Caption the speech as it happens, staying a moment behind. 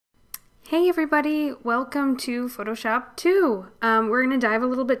Hey everybody, welcome to Photoshop 2. We're going to dive a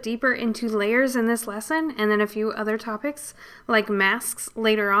little bit deeper into layers in this lesson and then a few other topics like masks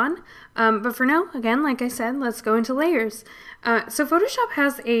later on. But for now, again, like I said, let's go into layers. So Photoshop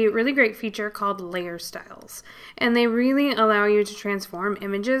has a really great feature called layer styles, and they really allow you to transform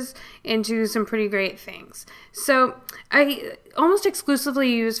images into some pretty great things. So I almost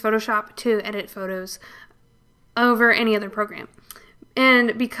exclusively use Photoshop to edit photos over any other program.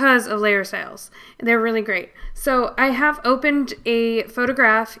 And because of layer styles, they're really great. So I have opened a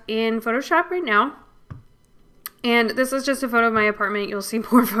photograph in Photoshop right now, and this is just a photo of my apartment. You'll see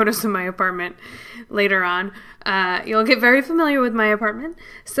more photos of my apartment later on. You'll get very familiar with my apartment.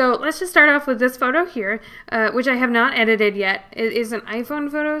 So let's just start off with this photo here, which I have not edited yet. It is an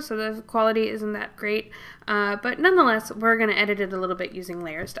iPhone photo, so the quality isn't that great. But nonetheless, we're going to edit it a little bit using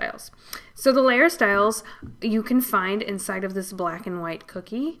layer styles. So the layer styles you can find inside of this black and white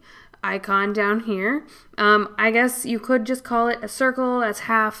cookie icon down here. I guess you could just call it a circle that's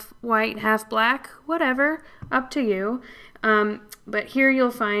half white, half black, whatever, up to you. But here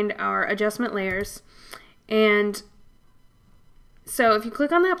you'll find our adjustment layers. And so if you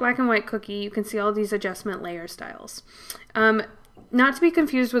click on that black and white cookie, you can see all these adjustment layer styles. Not to be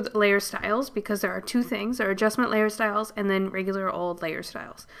confused with layer styles, because there are two things. There are adjustment layer styles and then regular old layer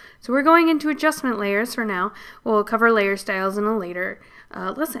styles. So we're going into adjustment layers for now. We'll cover layer styles in a later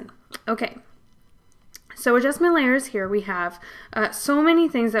lesson. Okay. So adjustment layers, here we have so many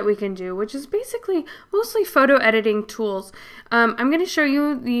things that we can do, which is basically mostly photo editing tools. I'm going to show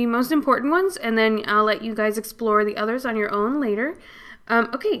you the most important ones, and then I'll let you guys explore the others on your own later.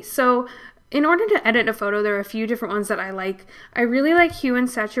 Okay, so in order to edit a photo, there are a few different ones that I like. I really like hue and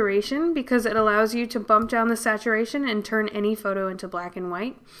saturation because it allows you to bump down the saturation and turn any photo into black and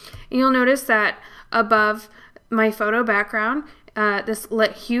white. And you'll notice that above my photo background, this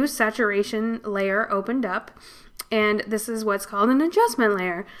hue saturation layer opened up, and this is what's called an adjustment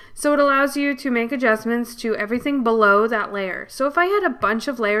layer. So it allows you to make adjustments to everything below that layer. So if I had a bunch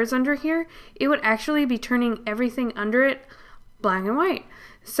of layers under here, it would actually be turning everything under it black and white.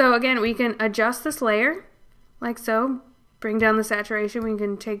 So again, we can adjust this layer like so, bring down the saturation, we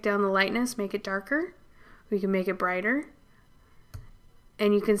can take down the lightness, make it darker, we can make it brighter,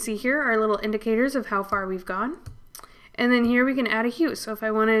 and you can see here our little indicators of how far we've gone. And then here we can add a hue. So if I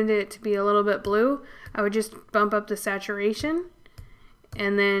wanted it to be a little bit blue, I would just bump up the saturation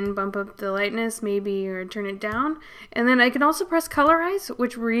and then bump up the lightness maybe, or turn it down. And then I can also press colorize,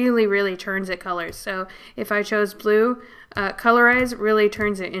 which really turns it colors. So if I chose blue, colorize really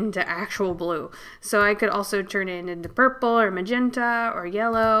turns it into actual blue. So I could also turn it into purple or magenta or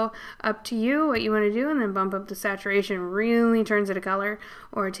yellow, up to you what you want to do, and then bump up the saturation really turns it a color,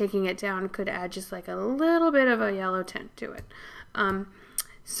 or taking it down could add just like a little bit of a yellow tint to it.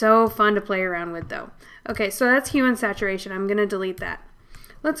 So fun to play around with though. Okay, so that's hue and saturation. I'm going to delete that.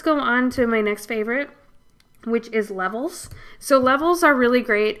 Let's go on to my next favorite, which is levels. So levels are really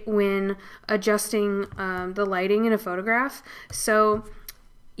great when adjusting the lighting in a photograph. So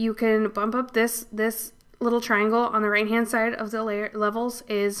you can bump up this little triangle on the right hand side of the layer. Levels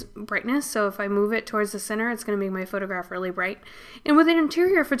is brightness. So if I move it towards the center, it's going to make my photograph really bright. And with an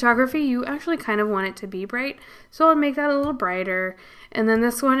interior photography, you actually kind of want it to be bright. So I'll make that a little brighter. And then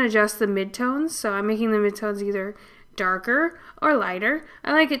this one adjusts the midtones. So I'm making the midtones either darker or lighter.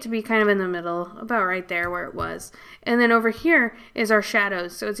 I like it to be kind of in the middle, about right there where it was. And then over here is our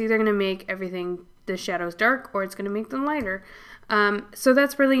shadows. So it's either going to make everything, the shadows dark, or it's going to make them lighter. So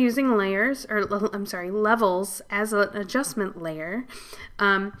that's really using layers, or I'm sorry, levels as an adjustment layer.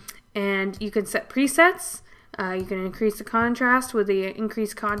 And you can set presets. You can increase the contrast with the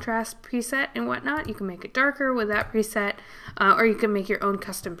increased contrast preset and whatnot. You can make it darker with that preset, or you can make your own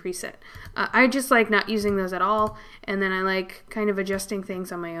custom preset. I just like not using those at all, and then I like kind of adjusting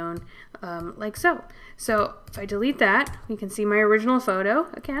things on my own, like so. So if I delete that, we can see my original photo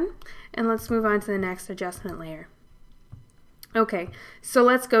again, and let's move on to the next adjustment layer. Okay, so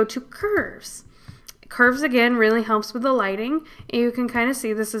let's go to curves. Curves again really helps with the lighting, and you can kind of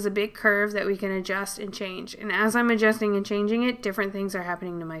see this is a big curve that we can adjust and change. And as I'm adjusting and changing it, different things are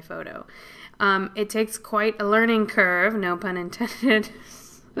happening to my photo. It takes quite a learning curve, no pun intended,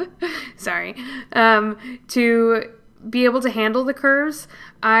 sorry, to be able to handle the curves.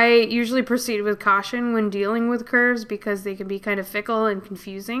 I usually proceed with caution when dealing with curves because they can be kind of fickle and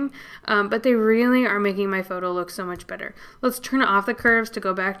confusing, but they really are making my photo look so much better. Let's turn off the curves to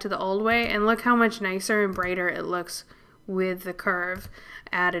go back to the old way, and look how much nicer and brighter it looks with the curve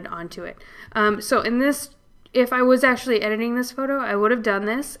added onto it. So in this if I was actually editing this photo, I would have done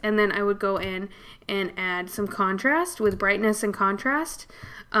this, and then I would go in and add some contrast with brightness and contrast.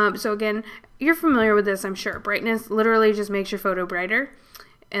 So again, you're familiar with this, I'm sure. Brightness literally just makes your photo brighter,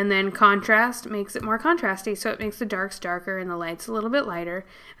 and then contrast makes it more contrasty, so it makes the darks darker and the lights a little bit lighter.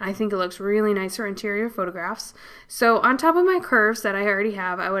 And I think it looks really nice for interior photographs. So on top of my curves that I already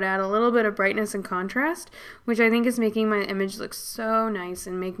have, I would add a little bit of brightness and contrast, which I think is making my image look so nice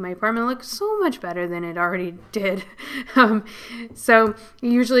and make my apartment look so much better than it already did. So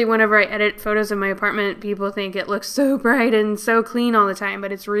usually whenever I edit photos of my apartment, people think it looks so bright and so clean all the time,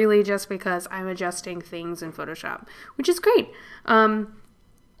 but it's really just because I'm adjusting things in Photoshop, which is great.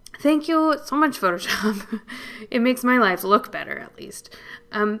 Thank you so much, Photoshop. It makes my life look better, at least.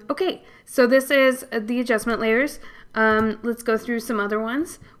 Okay, so this is the adjustment layers. Let's go through some other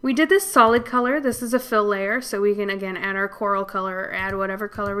ones. We did this solid color. This is a fill layer, so we can, again, add our coral color or add whatever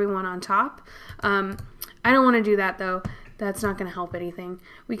color we want on top. I don't want to do that, though. That's not going to help anything.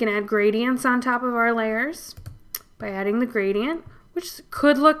 We can add gradients on top of our layers by adding the gradient, which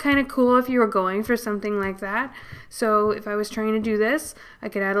could look kind of cool if you were going for something like that. So if I was trying to do this, I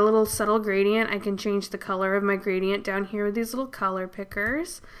could add a little subtle gradient. I can change the color of my gradient down here with these little color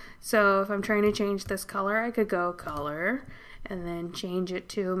pickers. So if I'm trying to change this color, I could go color and then change it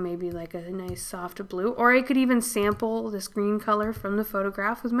to maybe like a nice soft blue. Or I could even sample this green color from the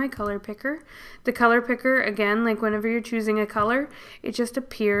photograph with my color picker. The color picker, again, like whenever you're choosing a color, it just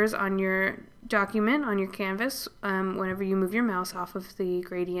appears on your document, on your canvas, whenever you move your mouse off of the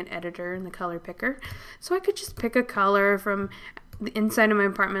gradient editor and the color picker. So I could just pick a color from the inside of my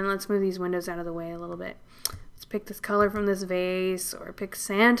apartment. Let's move these windows out of the way a little bit. Let's pick this color from this vase, or pick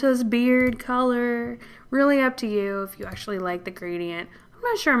Santa's beard color. Really up to you if you actually like the gradient. I'm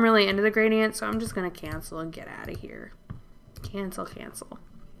not sure I'm really into the gradient, so I'm just going to cancel and get out of here. Cancel, cancel.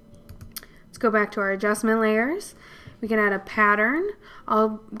 Let's go back to our adjustment layers. We can add a pattern.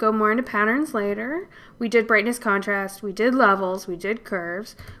 I'll go more into patterns later. We did brightness, contrast, we did levels, we did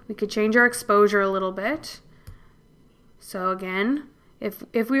curves. We could change our exposure a little bit. So again,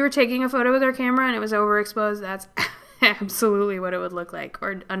 if we were taking a photo with our camera and it was overexposed, that's absolutely what it would look like.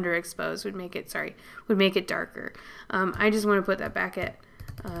 Or underexposed would make it darker. I just want to put that back at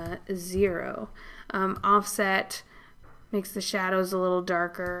 0. Offset makes the shadows a little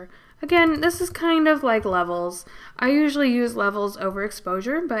darker. Again, this is kind of like levels. I usually use levels over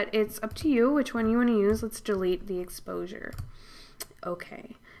exposure, but it's up to you which one you want to use. Let's delete the exposure.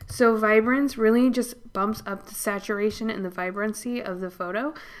 Okay, so vibrance really just bumps up the saturation and the vibrancy of the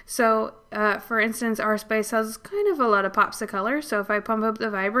photo. So for instance, our space has kind of a lot of pops of color, so if I pump up the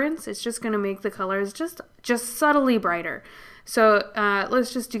vibrance, it's just going to make the colors just subtly brighter. So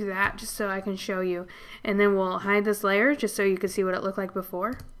let's just do that just so I can show you, and then we'll hide this layer just so you can see what it looked like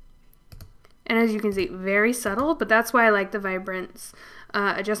before. And as you can see, very subtle, but that's why I like the vibrance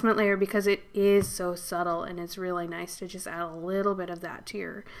adjustment layer, because it is so subtle, and it's really nice to just add a little bit of that to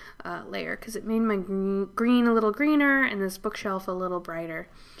your layer, because it made my green a little greener and this bookshelf a little brighter.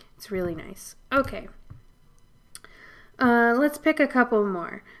 It's really nice. Okay. Let's pick a couple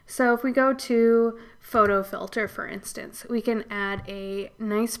more. So if we go to photo filter, for instance, we can add a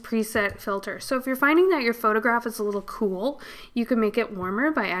nice preset filter. So if you're finding that your photograph is a little cool, you can make it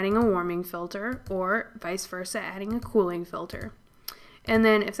warmer by adding a warming filter, or vice versa, adding a cooling filter. And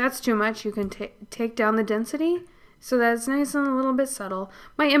then if that's too much, you can take down the density so that's nice and a little bit subtle.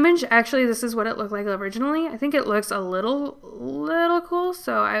 My image, actually, this is what it looked like originally. I think it looks a little cool,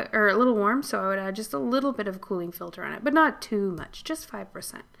 or a little warm, so I would add just a little bit of cooling filter on it, but not too much, just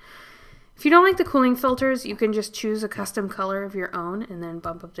 5%. If you don't like the cooling filters, you can just choose a custom color of your own and then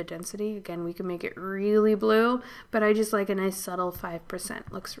bump up the density. Again, we can make it really blue, but I just like a nice subtle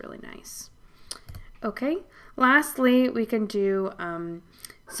 5%. Looks really nice. Okay, lastly, we can do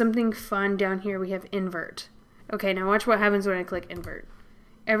something fun down here. We have invert. Okay, now watch what happens when I click invert.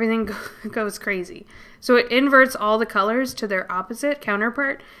 Everything goes crazy. So it inverts all the colors to their opposite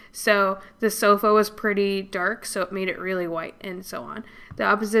counterpart. So the sofa was pretty dark, so it made it really white, and so on. The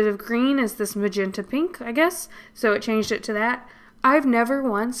opposite of green is this magenta pink, I guess. So it changed it to that. I've never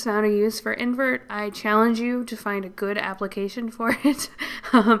once found a use for invert. I challenge you to find a good application for it,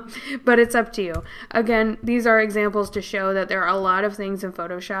 but it's up to you. Again, these are examples to show that there are a lot of things in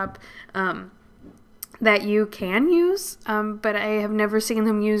Photoshop that you can use, but I have never seen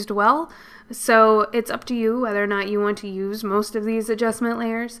them used well. So it's up to you whether or not you want to use most of these adjustment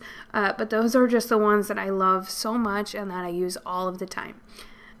layers, but those are just the ones that I love so much and that I use all of the time.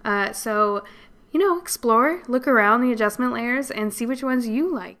 So, you know, explore, look around the adjustment layers and see which ones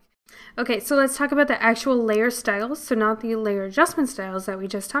you like. Okay, so let's talk about the actual layer styles, so not the layer adjustment styles that we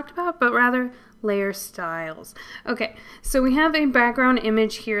just talked about, but rather layer styles. Okay, so we have a background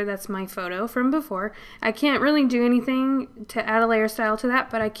image here that's my photo from before. I can't really do anything to add a layer style to that,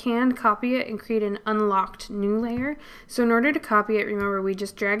 but I can copy it and create an unlocked new layer. So in order to copy it, remember we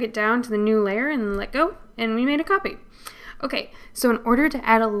just drag it down to the new layer and let go, and we made a copy. Okay, so in order to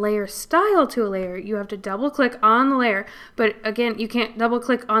add a layer style to a layer, you have to double click on the layer, but again, you can't double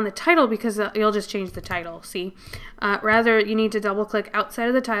click on the title because you'll just change the title, see? Rather, you need to double click outside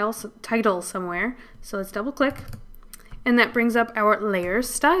of the title somewhere. So let's double click, and that brings up our layer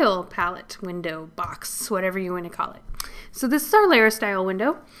style palette window, box, whatever you want to call it. So this is our layer style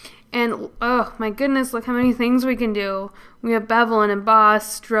window. And oh my goodness, look how many things we can do. We have bevel and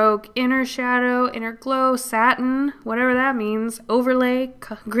emboss, stroke, inner shadow, inner glow, satin, whatever that means, overlay,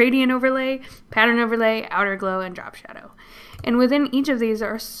 gradient overlay, pattern overlay, outer glow, and drop shadow. And within each of these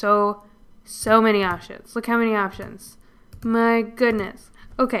are so many options. Look how many options. My goodness.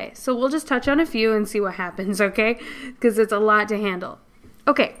 Okay, so we'll just touch on a few and see what happens, okay? Because it's a lot to handle.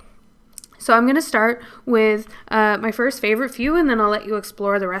 Okay. So I'm going to start with my first favorite few, and then I'll let you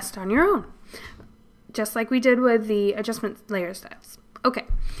explore the rest on your own, just like we did with the adjustment layer styles. Okay,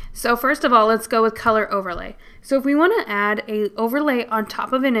 so first of all, let's go with color overlay. So if we want to add a overlay on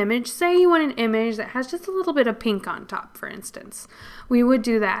top of an image, say you want an image that has just a little bit of pink on top, for instance, we would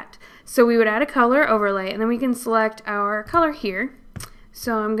do that. So we would add a color overlay, and then we can select our color here.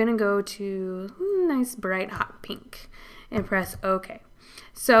 So I'm going to go to nice bright hot pink and press OK.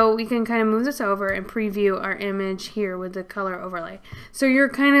 So we can kind of move this over and preview our image here with the color overlay. So you're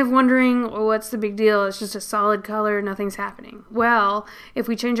kind of wondering, well, what's the big deal? It's just a solid color, nothing's happening. Well, if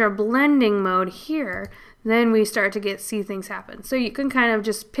we change our blending mode here, then we start to see things happen. So you can kind of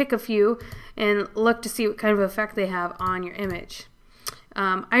just pick a few and look to see what kind of effect they have on your image.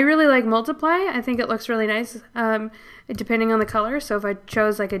 I really like multiply. I think it looks really nice depending on the color. So if I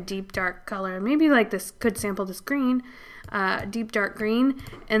chose like a deep dark color, maybe like this could sample this green, deep dark green,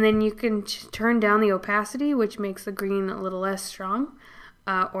 and then you can turn down the opacity, which makes the green a little less strong,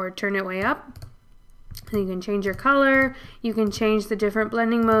 or turn it way up. And you can change your color. You can change the different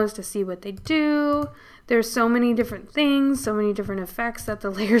blending modes to see what they do. There's so many different things, so many different effects that the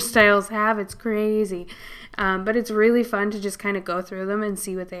layer styles have. It's crazy. But it's really fun to just kind of go through them and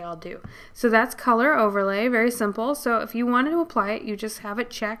see what they all do. So that's color overlay, very simple. So if you wanted to apply it, you just have it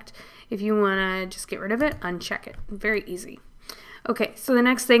checked. If you want to just get rid of it, uncheck it. Very easy. Okay, so the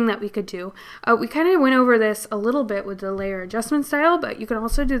next thing that we could do, we kind of went over this a little bit with the layer adjustment style, but you can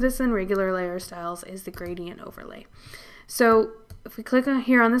also do this in regular layer styles, is the gradient overlay. So if we click on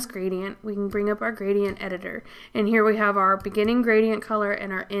here on this gradient, we can bring up our gradient editor, and here we have our beginning gradient color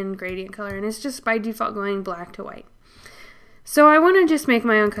and our end gradient color, and it's just by default going black to white. So I want to just make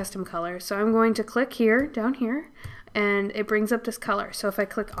my own custom color, so I'm going to click here, down here, and it brings up this color. So if I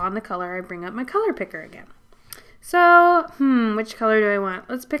click on the color, I bring up my color picker again. So, which color do I want?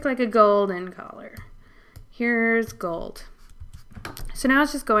 Let's pick like a golden color. Here's gold. So now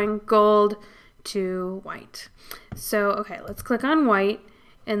it's just going gold to white. So, okay, let's click on white,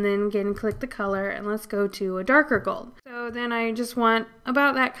 and then again click the color, and let's go to a darker gold. So then I just want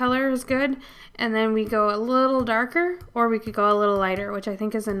about that color is good, and then we go a little darker, or we could go a little lighter, which I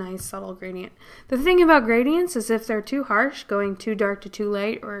think is a nice subtle gradient. The thing about gradients is if they're too harsh, going too dark to too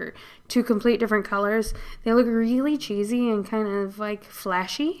light, or two complete different colors, they look really cheesy and kind of like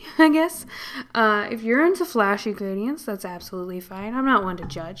flashy, I guess. If you're into flashy gradients, that's absolutely fine. I'm not one to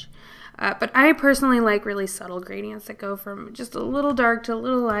judge. But I personally like really subtle gradients that go from just a little dark to a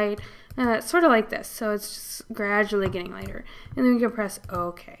little light, sort of like this. So it's just gradually getting lighter. And then we can press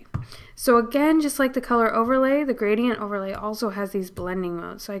OK. So again, just like the color overlay, the gradient overlay also has these blending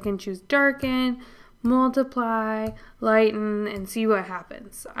modes. So I can choose darken, multiply, lighten, and see what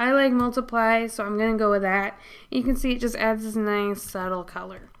happens. I like multiply, so I'm going to go with that. You can see it just adds this nice subtle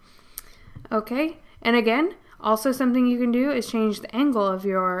color. Okay, and again, also something you can do is change the angle of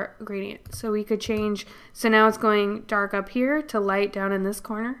your gradient. So we could change, so now it's going dark up here to light down in this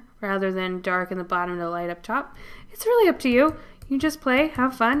corner, rather than dark in the bottom to light up top. It's really up to you. You just play,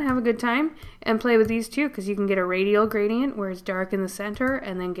 have fun, have a good time, and play with these two, because you can get a radial gradient where it's dark in the center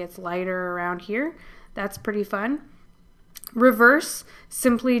and then gets lighter around here. That's pretty fun. Reverse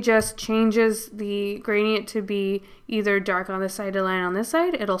simply just changes the gradient to be either dark on this side to light on this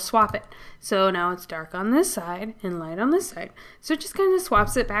side. It'll swap it. So now it's dark on this side and light on this side. So it just kind of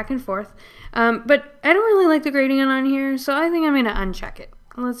swaps it back and forth. But I don't really like the gradient on here, so I think I'm going to uncheck it.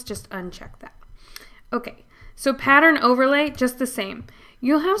 Let's just uncheck that. Okay, So pattern overlay, just the same.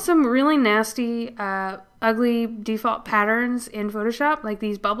 You'll have some really nasty, ugly default patterns in Photoshop, like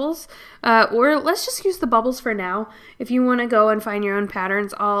these bubbles. Or let's just use the bubbles for now. If you want to go and find your own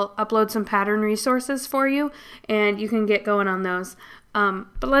patterns, I'll upload some pattern resources for you, and you can get going on those.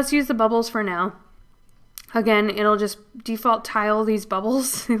 But let's use the bubbles for now. Again, it'll just default tile these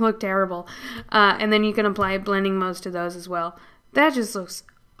bubbles. They look terrible. And then you can apply blending modes to those as well. That just looks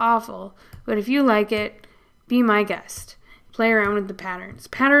awful. But if you like it, be my guest. Play around with the patterns.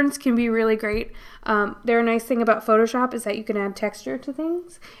 Patterns can be really great. They're a nice thing about Photoshop is that you can add texture to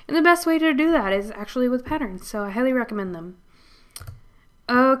things. And the best way to do that is actually with patterns. So I highly recommend them.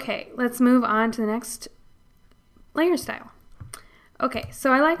 Okay, let's move on to the next layer style. Okay,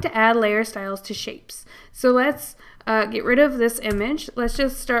 so I like to add layer styles to shapes. So let's get rid of this image. Let's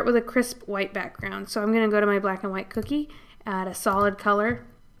just start with a crisp white background. So I'm going to go to my black and white cookie, add a solid color,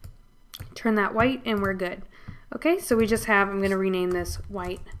 turn that white, and we're good. Okay, so we just have, I'm going to rename this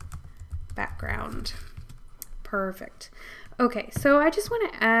white background. Perfect. Okay, so I just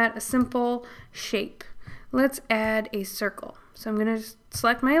want to add a simple shape. Let's add a circle. So I'm going to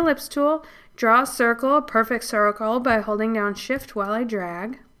select my ellipse tool, draw a circle, a perfect circle, by holding down Shift while I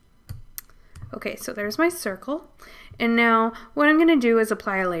drag. Okay, so there's my circle. And now what I'm going to do is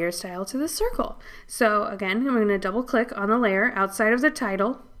apply a layer style to the circle. So again, I'm going to double click on the layer outside of the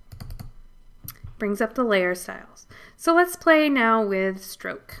title. Brings up the layer styles. So let's play now with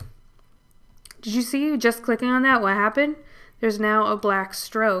stroke. Did you see just clicking on that what happened? There's now a black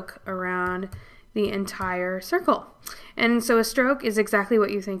stroke around the entire circle. And so a stroke is exactly what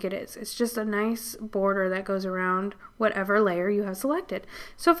you think it is. It's just a nice border that goes around whatever layer you have selected.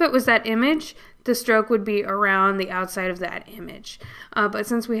 So if it was that image, the stroke would be around the outside of that image. But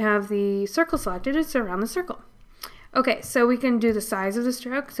since we have the circle selected, it's around the circle. Okay, so we can do the size of the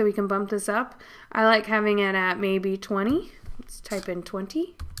stroke, so we can bump this up. I like having it at maybe 20. Let's type in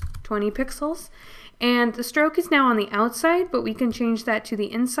 20 pixels. And the stroke is now on the outside, but we can change that to the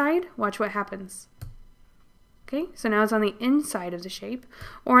inside. Watch what happens. Okay, so now it's on the inside of the shape,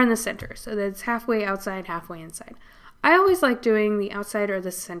 or in the center, so that it's halfway outside, halfway inside. I always like doing the outside or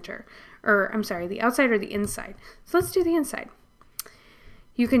the center, or I'm sorry, the outside or the inside. So let's do the inside.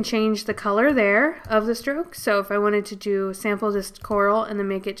 You can change the color there of the stroke. So if I wanted to do sample this coral and then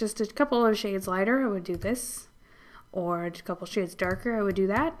make it just a couple of shades lighter, I would do this. Or a couple shades darker, I would do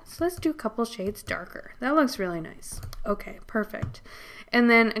that. So let's do a couple shades darker. That looks really nice. Okay, perfect. And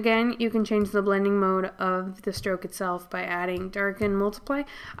then again, you can change the blending mode of the stroke itself by adding darken, multiply.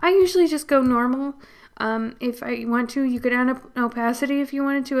 I usually just go normal. If I want to, you could add an opacity if you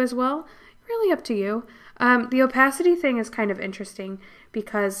wanted to as well. Really up to you. The opacity thing is kind of interesting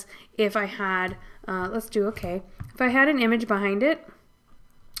because if I had, let's do okay. If I had an image behind it,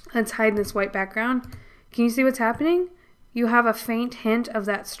 let's hide this white background. Can you see what's happening? You have a faint hint of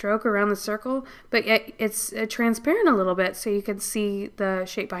that stroke around the circle, but yet it's transparent a little bit so you can see the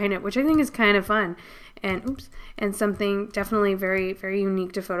shape behind it, which I think is kind of fun and something definitely very, very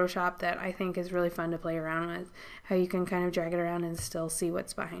unique to Photoshop that I think is really fun to play around with, how you can kind of drag it around and still see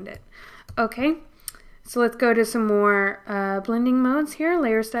what's behind it. Okay, so let's go to some more blending modes here,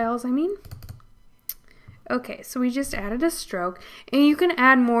 layer styles I mean. Okay, so we just added a stroke, and you can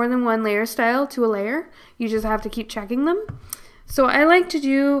add more than one layer style to a layer. You just have to keep checking them. So I like to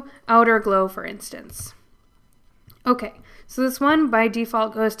do outer glow, for instance. Okay, so this one by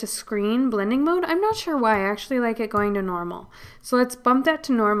default goes to screen blending mode. I'm not sure why. I actually like it going to normal. So let's bump that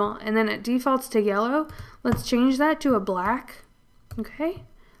to normal, and then it defaults to yellow. Let's change that to a black. Okay,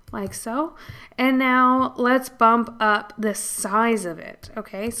 like so. And now let's bump up the size of it.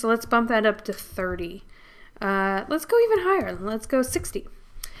 Okay, so let's bump that up to 30. Let's go even higher. Let's go 60.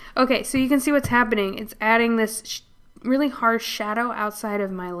 Okay, so you can see what's happening. It's adding this really harsh shadow outside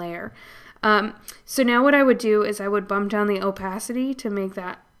of my layer. So now what I would do is I would bump down the opacity to make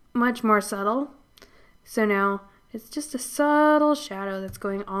that much more subtle. So now it's just a subtle shadow that's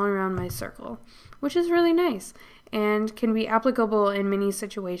going all around my circle, which is really nice and can be applicable in many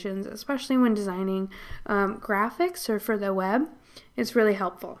situations, especially when designing graphics or for the web. It's really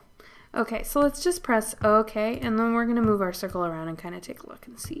helpful. Okay, so let's just press OK, and then we're going to move our circle around and kind of take a look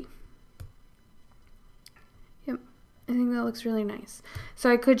and see. Yep, I think that looks really nice.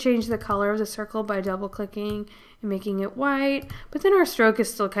 So I could change the color of the circle by double-clicking and making it white, but then our stroke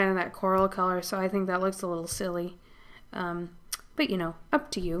is still kind of that coral color, so I think that looks a little silly. But, you know,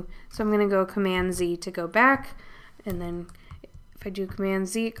 up to you. So I'm going to go Command-Z to go back, and then if I do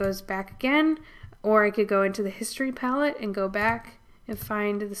Command-Z, it goes back again, or I could go into the History palette and go back and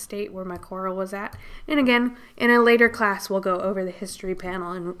find the state where my coral was at. And again, in a later class, we'll go over the history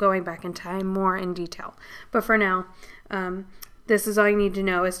panel and going back in time more in detail. But for now, this is all you need to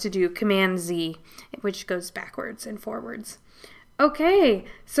know is to do Command Z, which goes backwards and forwards. Okay,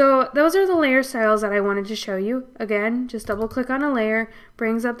 so those are the layer styles that I wanted to show you. Again, just double click on a layer,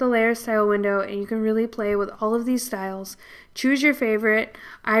 brings up the layer style window, and you can really play with all of these styles. Choose your favorite.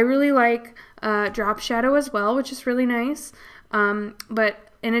 I really like drop shadow as well, which is really nice. But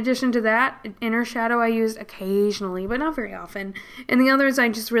in addition to that, inner shadow I used occasionally, but not very often. And the others I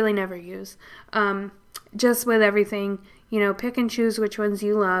just really never use. Just with everything, you know, pick and choose which ones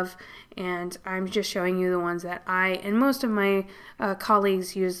you love. And I'm just showing you the ones that I and most of my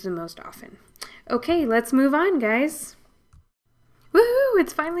colleagues use the most often. Okay, let's move on, guys. Woohoo!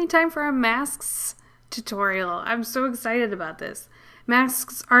 It's finally time for a masks tutorial. I'm so excited about this.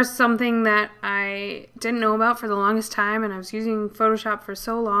 Masks are something that I didn't know about for the longest time, and I was using Photoshop for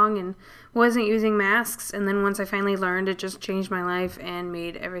so long and wasn't using masks, and then once I finally learned, it just changed my life and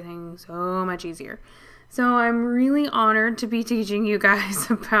made everything so much easier. So I'm really honored to be teaching you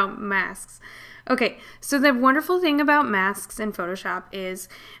guys about masks. Okay, so the wonderful thing about masks in Photoshop is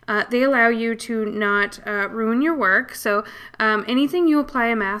they allow you to not ruin your work. So anything you apply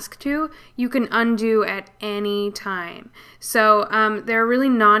a mask to, you can undo at any time. So they're a really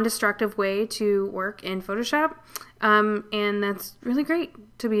non-destructive way to work in Photoshop, and that's really great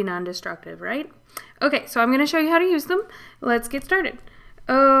to be non-destructive, right? Okay, so I'm going to show you how to use them. Let's get started.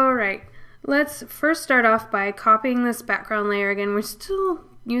 All right. Let's first start off by copying this background layer again. We're still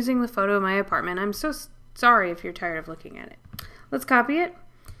using the photo of my apartment. I'm so sorry if you're tired of looking at it. Let's copy it.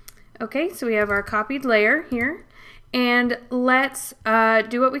 Okay, so we have our copied layer here. And let's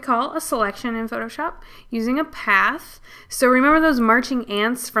do what we call a selection in Photoshop using a path. So remember those marching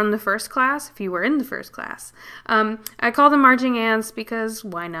ants from the first class, if you were in the first class. I call them marching ants because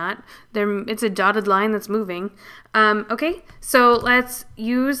why not? It's a dotted line that's moving. Okay, so let's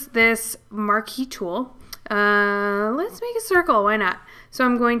use this marquee tool. Let's make a circle, why not? So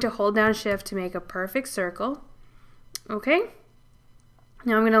I'm going to hold down Shift to make a perfect circle. Okay.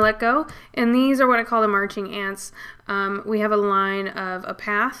 Now I'm going to let go, and these are what I call the marching ants. We have a line of a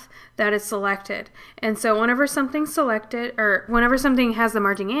path that is selected, and so whenever something's selected, or whenever something has the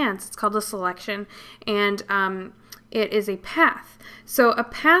marching ants, it's called a selection, and it is a path. So a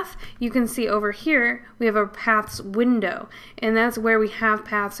path, you can see over here, we have a paths window, and that's where we have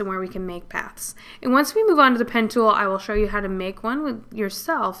paths and where we can make paths. And once we move on to the pen tool, I will show you how to make one with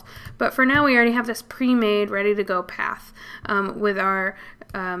yourself, but for now we already have this pre-made, ready to go path with our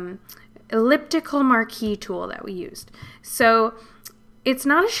elliptical marquee tool that we used. So it's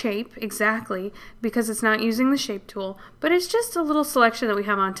not a shape exactly because it's not using the shape tool, but it's just a little selection that we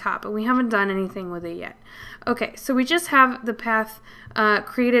have on top, and we haven't done anything with it yet. Okay, so we just have the path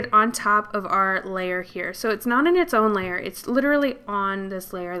created on top of our layer here. So it's not in its own layer, it's literally on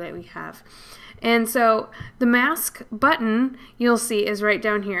this layer that we have. And so the mask button you'll see is right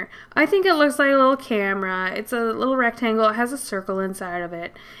down here. I think it looks like a little camera. It's a little rectangle. It has a circle inside of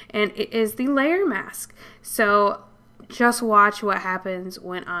it, and it is the layer mask. So just watch what happens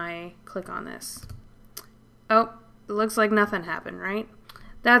when I click on this. Oh, it looks like nothing happened, right?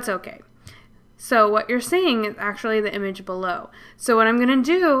 That's okay. So what you're seeing is actually the image below. So what I'm going to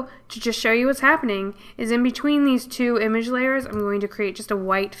do to just show you what's happening is in between these two image layers, I'm going to create just a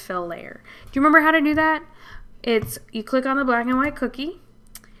white fill layer. Do you remember how to do that? It's you click on the black and white cookie,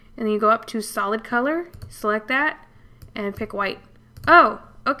 and then you go up to solid color, select that, and pick white. Oh,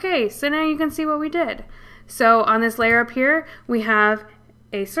 okay, so now you can see what we did. So on this layer up here, we have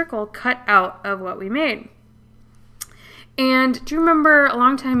a circle cut out of what we made. And do you remember a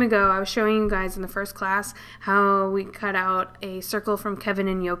long time ago I was showing you guys in the first class how we cut out a circle from Kevin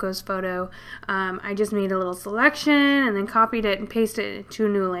and Yoko's photo? I just made a little selection and then copied it and pasted it into a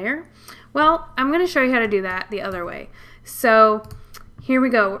new layer. Well, I'm going to show you how to do that the other way. So here we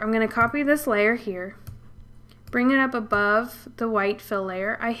go. I'm going to copy this layer here, bring it up above the white fill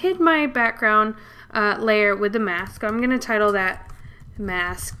layer. I hid my background layer with the mask. I'm going to title that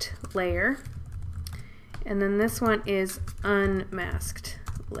masked layer. And then this one is unmasked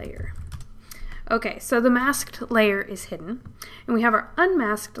layer. Okay, so the masked layer is hidden, and we have our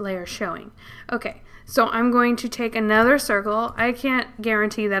unmasked layer showing. Okay, so I'm going to take another circle. I can't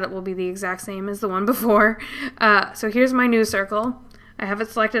guarantee that it will be the exact same as the one before. So here's my new circle. I have it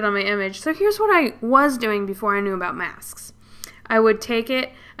selected on my image. So here's what I was doing before I knew about masks. I would take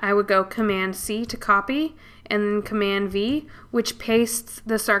it, I would go Command C to copy, and then Command V, which pastes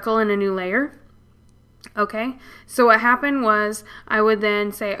the circle in a new layer. Okay, so what happened was I would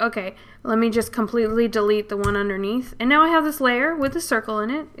then say, okay, let me just completely delete the one underneath. And now I have this layer with a circle in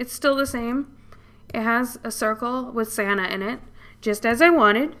it. It's still the same. It has a circle with Santa in it, just as I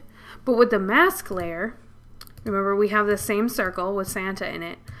wanted. But with the mask layer, remember we have the same circle with Santa in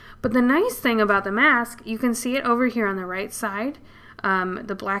it. But the nice thing about the mask, you can see it over here on the right side,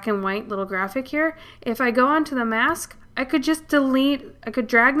 the black and white little graphic here. If I go onto the mask, I could just I could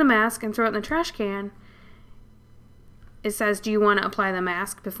drag the mask and throw it in the trash can. It says, do you want to apply the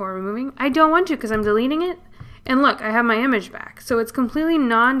mask before removing? I don't want to because I'm deleting it. And look, I have my image back. So it's completely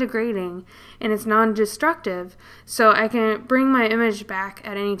non-degrading and it's non-destructive. So I can bring my image back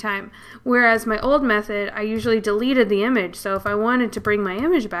at any time. Whereas my old method, I usually deleted the image. So if I wanted to bring my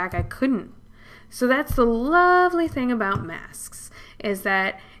image back, I couldn't. So that's the lovely thing about masks, is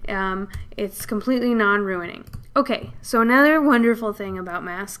that it's completely non-ruining. Okay, so another wonderful thing about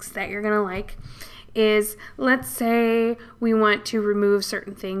masks that you're going to like is, let's say we want to remove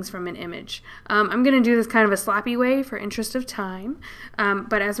certain things from an image. I'm going to do this kind of a sloppy way for interest of time,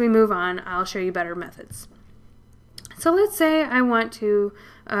 but as we move on, I'll show you better methods. So let's say I want to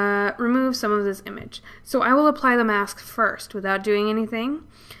remove some of this image. So I will apply the mask first without doing anything.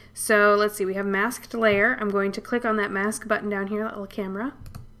 So let's see, we have masked layer. I'm going to click on that mask button down here, that little camera.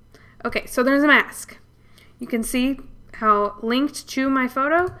 Okay, so there's a mask. You can see how linked to my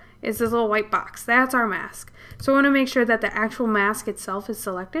photo is this little white box. That's our mask. So I want to make sure that the actual mask itself is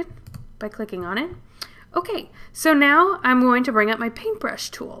selected by clicking on it. Okay, so now I'm going to bring up my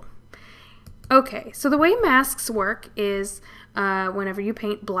paintbrush tool. Okay, so the way masks work is whenever you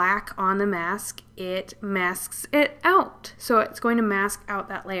paint black on the mask, it masks it out. So it's going to mask out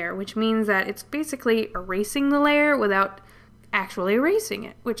that layer, which means that it's basically erasing the layer without actually erasing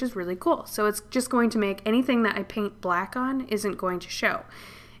it, which is really cool. So it's just going to make anything that I paint black on isn't going to show.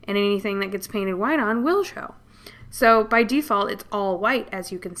 And anything that gets painted white on will show. So by default, it's all white,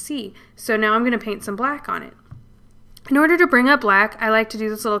 as you can see. So now I'm going to paint some black on it. In order to bring up black, I like to do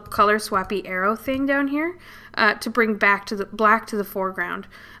this little color swappy arrow thing down here to bring back to the black to the foreground.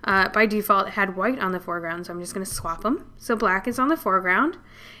 By default, it had white on the foreground, so I'm just going to swap them. So black is on the foreground.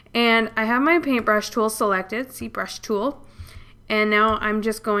 And I have my paintbrush tool selected, see brush tool. And now I'm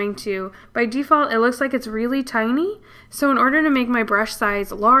just going to, by default, it looks like it's really tiny. So in order to make my brush size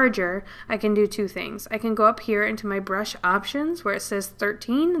larger, I can do two things. I can go up here into my brush options where it says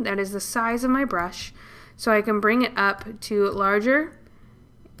 13. That is the size of my brush. So I can bring it up to larger,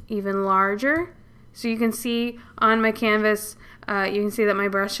 even larger. So you can see on my canvas, you can see that my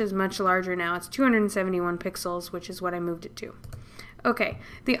brush is much larger now. It's 271 pixels, which is what I moved it to. Okay,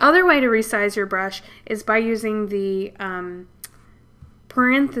 the other way to resize your brush is by using the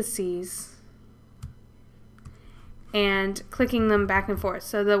parentheses and clicking them back and forth.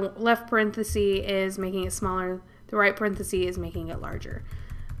 So the left parenthesis is making it smaller, the right parenthesis is making it larger.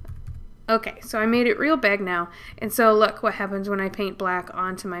 Okay, so I made it real big now, and so look what happens when I paint black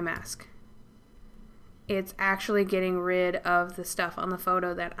onto my mask. It's actually getting rid of the stuff on the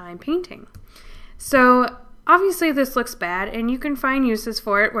photo that I'm painting. So obviously this looks bad, and you can find uses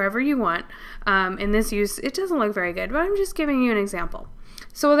for it wherever you want. In this use, it doesn't look very good, but I'm just giving you an example.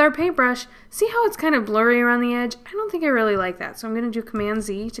 So with our paintbrush, see how it's kind of blurry around the edge? I don't think I really like that, so I'm going to do Command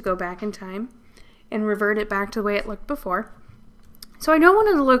Z to go back in time and revert it back to the way it looked before. So I don't want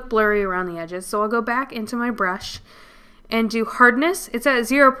it to look blurry around the edges, so I'll go back into my brush and do hardness. It's at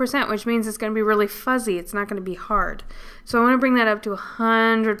 0%, which means it's going to be really fuzzy. It's not going to be hard. So I want to bring that up to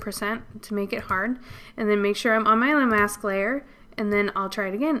 100% to make it hard, and then make sure I'm on my mask layer, and then I'll try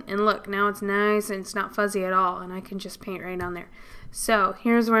it again. And look, now it's nice and it's not fuzzy at all, and I can just paint right on there. So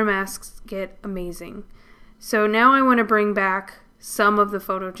here's where masks get amazing. So now I want to bring back some of the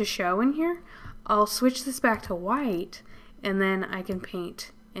photo to show in here. I'll switch this back to white, and then I can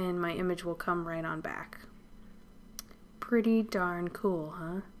paint, and my image will come right on back. Pretty darn cool,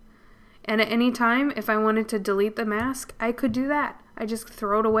 huh? And at any time, if I wanted to delete the mask, I could do that. I just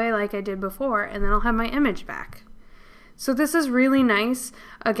throw it away like I did before, and then I'll have my image back. So this is really nice,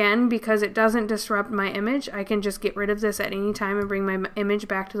 again, because it doesn't disrupt my image. I can just get rid of this at any time and bring my image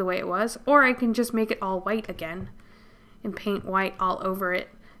back to the way it was, or I can just make it all white again and paint white all over it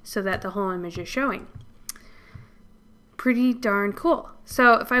so that the whole image is showing. Pretty darn cool.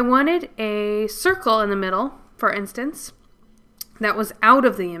 So if I wanted a circle in the middle, for instance, that was out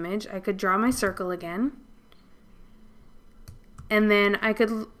of the image, I could draw my circle again. And then I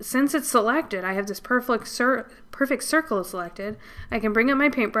could, since it's selected, I have this perfect circle selected, I can bring up my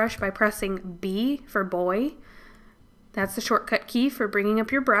paintbrush by pressing B for boy. That's the shortcut key for bringing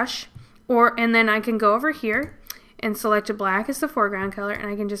up your brush. And then I can go over here and select a black as the foreground color, and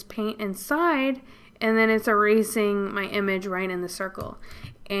I can just paint inside and then it's erasing my image right in the circle.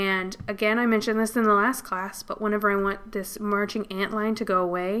 And again, I mentioned this in the last class, but whenever I want this marching ant line to go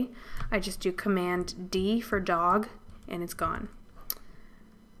away, I just do Command D for dog, and it's gone.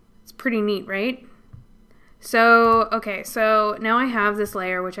 It's pretty neat, right? So, okay, so now I have this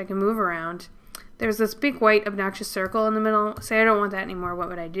layer which I can move around. There's this big white obnoxious circle in the middle. Say I don't want that anymore, what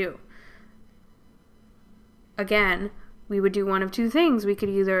would I do? Again, we would do one of two things. We could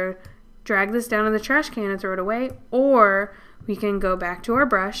either drag this down in the trash can and throw it away, or we can go back to our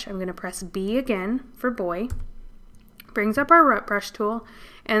brush. I'm going to press B again for boy. Brings up our brush tool,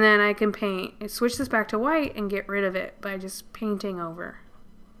 and then I can switch this back to white and get rid of it by just painting over.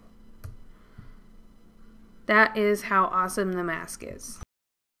 That is how awesome the mask is.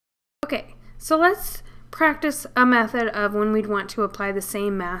 Okay, so let's practice a method of when we'd want to apply the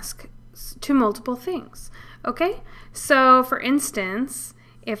same mask to multiple things. Okay, so for instance,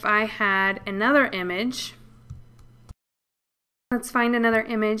 if I had another image, let's find another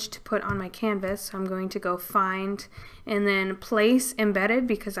image to put on my canvas. So I'm going to go find and then place embedded,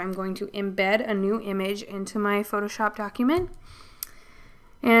 because I'm going to embed a new image into my Photoshop document.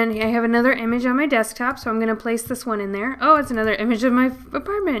 And I have another image on my desktop, so I'm going to place this one in there. Oh, it's another image of my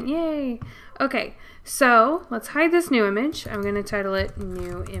apartment. Yay! Okay, so let's hide this new image. I'm going to title it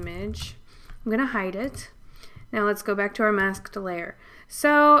New Image. I'm going to hide it. Now let's go back to our masked layer.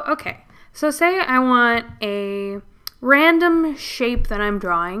 So, okay, so say I want a random shape that I'm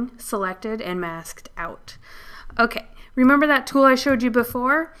drawing selected and masked out. Okay, remember that tool I showed you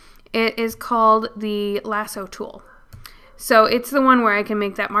before? It is called the lasso tool. So it's the one where I can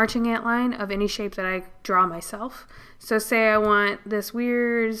make that marching ant line of any shape that I draw myself. So say I want this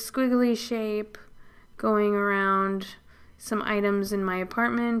weird squiggly shape going around some items in my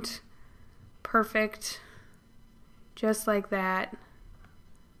apartment. Perfect. Just like that.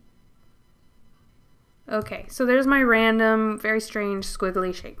 Okay, so there's my random, very strange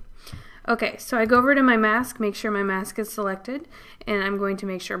squiggly shape. Okay, so I go over to my mask, make sure my mask is selected, and I'm going to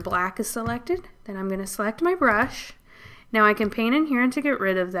make sure black is selected. Then I'm going to select my brush. Now I can paint in here to get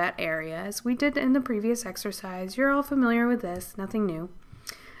rid of that area, as we did in the previous exercise. You're all familiar with this, nothing new.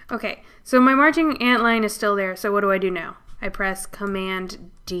 Okay, so my marching ant line is still there, so what do I do now? I press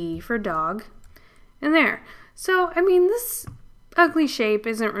Command D for dog, and there. So, I mean, this ugly shape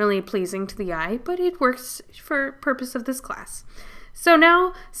isn't really pleasing to the eye, but it works for purpose of this class. So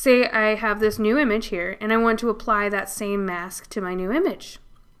now, say I have this new image here, and I want to apply that same mask to my new image.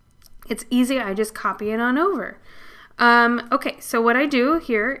 It's easy, I just copy it on over. Okay, so what I do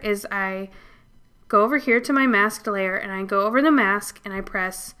here is I go over here to my masked layer, and I go over the mask, and I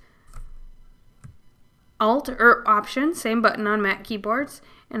press Alt or Option, same button on Mac keyboards,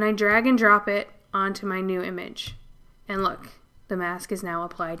 and I drag and drop it onto my new image. And look, the mask is now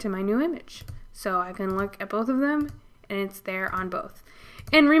applied to my new image. So I can look at both of them, and it's there on both.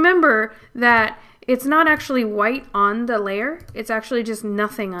 And remember that it's not actually white on the layer, it's actually just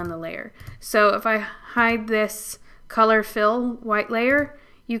nothing on the layer. So if I hide this color fill white layer,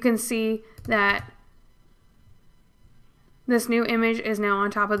 you can see that this new image is now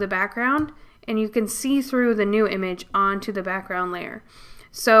on top of the background, and you can see through the new image onto the background layer.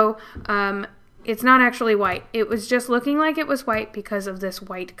 So it's not actually white. It was just looking like it was white because of this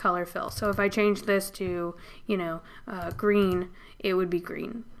white color fill. So if I change this to, you know, green, it would be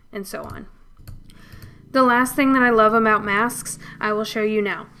green, and so on. The last thing that I love about masks, I will show you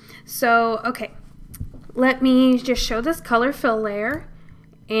now. So, okay, let me just show this color fill layer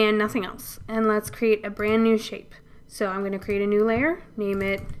and nothing else. And let's create a brand new shape. So I'm going to create a new layer, name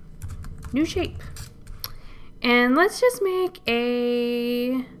it New Shape. And let's just make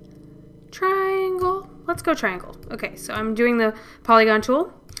a triangle. Let's go triangle. Okay, so I'm doing the polygon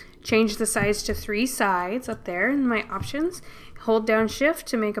tool. Change the size to 3 sides up there in my options. Hold down Shift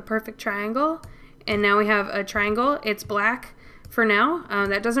to make a perfect triangle. And now we have a triangle. It's black for now.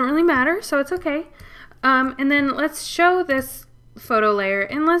 That doesn't really matter, so it's okay. And then let's show this photo layer,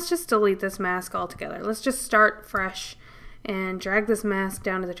 and let's just delete this mask altogether. Let's just start fresh and drag this mask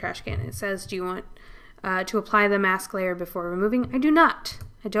down to the trash can. It says, do you want to apply the mask layer before removing? I do not.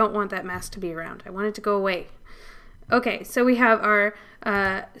 I don't want that mask to be around. I want it to go away. Okay, so we have our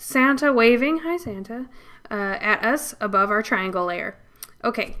Santa waving, hi Santa, at us above our triangle layer.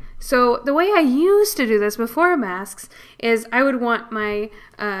 Okay, so the way I used to do this before masks is I would want my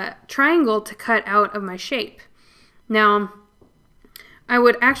triangle to cut out of my shape. Now, I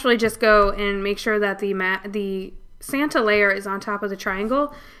would actually just go and make sure that the Santa layer is on top of the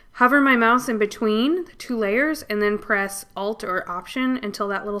triangle, hover my mouse in between the 2 layers, and then press Alt or Option until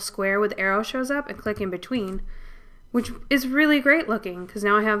that little square with arrow shows up, and click in between. which is really great looking because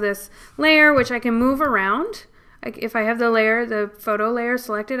now I have this layer which I can move around. If I have the photo layer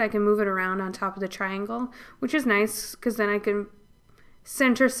selected, I can move it around on top of the triangle, which is nice because then I can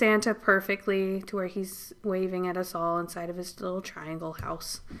center Santa perfectly to where he's waving at us all inside of his little triangle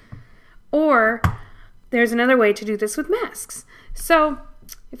house. Or there's another way to do this with masks. So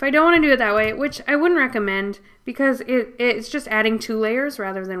if I don't want to do it that way, which I wouldn't recommend because it's just adding 2 layers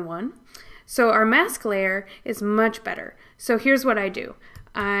rather than 1. So our mask layer is much better. So here's what I do.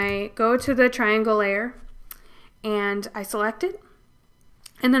 I go to the triangle layer and I select it.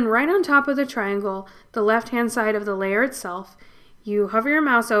 And then right on top of the triangle, the left-hand side of the layer itself, you hover your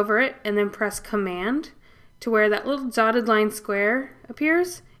mouse over it and then press Command to where that little dotted line square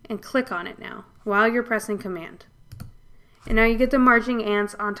appears and click on it now while you're pressing Command. And now you get the marching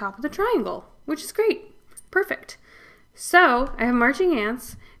ants on top of the triangle, which is great. Perfect. So I have marching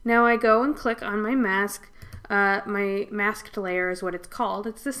ants. Now I go and click on my mask. My masked layer is what it's called.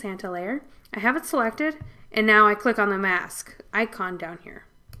 It's the Santa layer. I have it selected, and now I click on the mask icon down here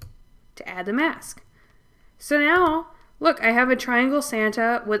to add the mask. So now, look, I have a triangle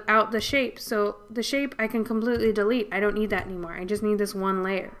Santa without the shape. So the shape I can completely delete. I don't need that anymore. I just need this one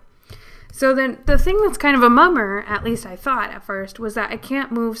layer. So then the thing that's kind of a mummer, at least I thought at first, was that I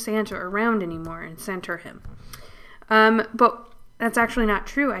can't move Santa around anymore and center him. But that's actually not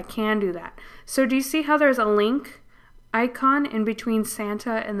true. I can do that. So do you see how there's a link icon in between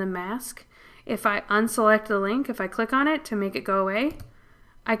Santa and the mask? If I unselect the link, if I click on it to make it go away,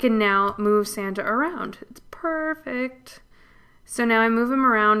 I can now move Santa around. It's perfect. So now I move him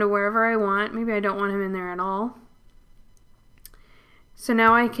around to wherever I want. Maybe I don't want him in there at all. So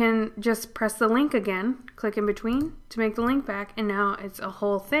now I can just press the link again, click in between to make the link back, and now it's a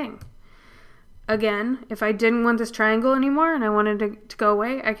whole thing. Again, if I didn't want this triangle anymore and I wanted it to go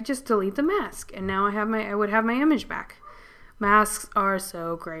away, I could just delete the mask, and now I would have my image back. Masks are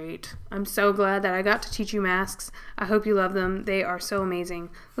so great. I'm so glad that I got to teach you masks. I hope you love them. They are so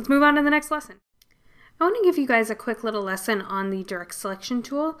amazing. Let's move on to the next lesson. I want to give you guys a quick little lesson on the direct selection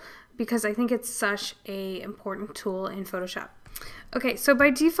tool because I think it's such an important tool in Photoshop. Okay, so by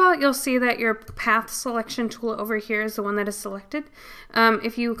default, you'll see that your path selection tool over here is the one that is selected.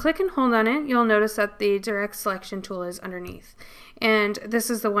 If you click and hold on it, you'll notice that the direct selection tool is underneath. And this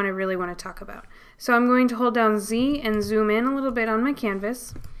is the one I really want to talk about. So I'm going to hold down Z and zoom in a little bit on my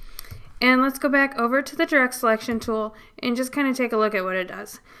canvas. And let's go back over to the direct selection tool and just kind of take a look at what it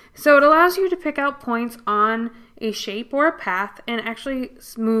does. So it allows you to pick out points on a shape or a path and actually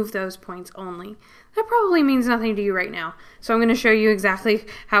move those points only. That probably means nothing to you right now. So I'm going to show you exactly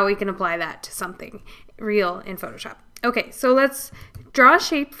how we can apply that to something real in Photoshop. Okay, so let's draw a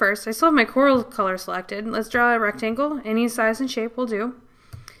shape first. I still have my coral color selected. Let's draw a rectangle. Any size and shape will do.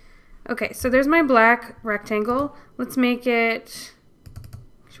 Okay, so there's my black rectangle. Let's make it,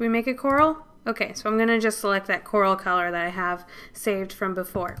 should we make it coral? Okay, so I'm going to just select that coral color that I have saved from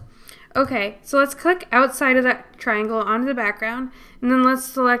before. Okay, so let's click outside of that triangle onto the background, and then let's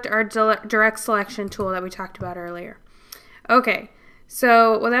select our direct selection tool that we talked about earlier. Okay,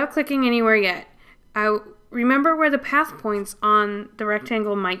 so without clicking anywhere yet, I remember where the path points on the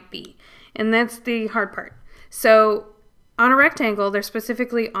rectangle might be, and that's the hard part. So on a rectangle, they're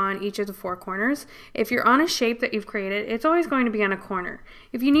specifically on each of the 4 corners. If you're on a shape that you've created, it's always going to be on a corner.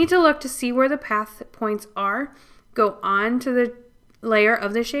 If you need to look to see where the path points are, go on to the layer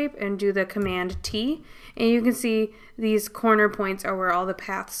of the shape and do the Command T, and you can see these corner points are where all the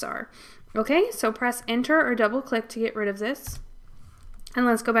paths are. Okay, so press Enter or double click to get rid of this. And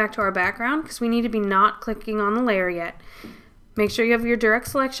let's go back to our background because we need to be not clicking on the layer yet. Make sure you have your direct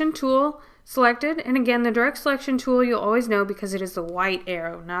selection tool selected, and again, the direct selection tool you'll always know because it is the white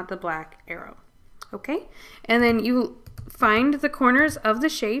arrow, not the black arrow. Okay, and then you find the corners of the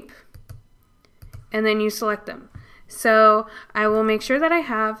shape and then you select them. So I will make sure that I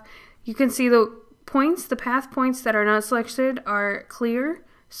have, you can see the points, the path points that are not selected are clear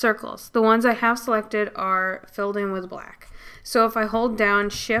circles. The ones I have selected are filled in with black. So if I hold down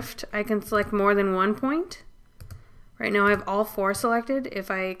Shift, I can select more than one point. Right now I have all 4 selected.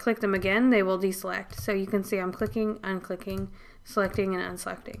 If I click them again, they will deselect. So you can see I'm clicking, unclicking, selecting, and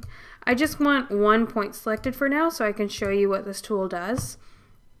unselecting. I just want one point selected for now so I can show you what this tool does.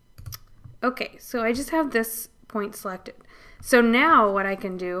 Okay, so I just have this point selected. So now what I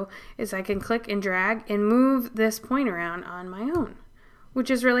can do is I can click and drag and move this point around on my own, which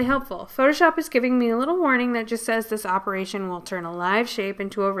is really helpful. Photoshop is giving me a little warning that just says this operation will turn a live shape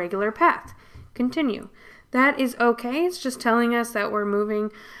into a regular path. Continue. That is okay. It's just telling us that we're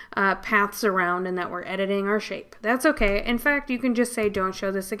moving paths around and that we're editing our shape. That's okay. In fact, you can just say don't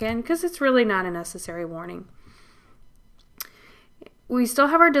show this again because it's really not a necessary warning. we still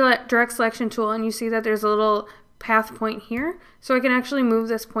have our direct selection tool, and you see that there's a little path point here. So I can actually move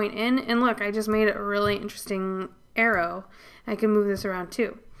this point in, and look, I just made a really interesting arrow. I can move this around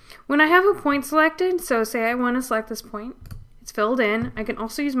too. When I have a point selected, so say I want to select this point, it's filled in, I can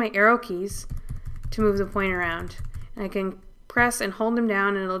also use my arrow keys to move the point around. And I can press and hold them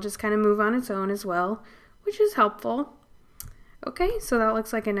down, and it'll just kind of move on its own as well, which is helpful. Okay, so that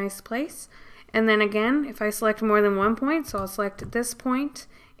looks like a nice place. And then again, if I select more than one point, so I'll select this point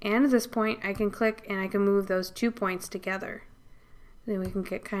and this point, I can click and I can move those 2 points together. Then we can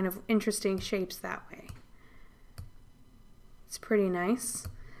get kind of interesting shapes that way. It's pretty nice.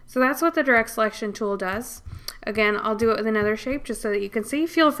 So that's what the direct selection tool does. Again, I'll do it with another shape just so that you can see.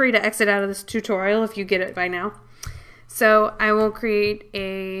 Feel free to exit out of this tutorial if you get it by now. So I will create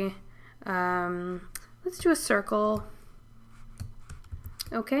a, let's do a circle.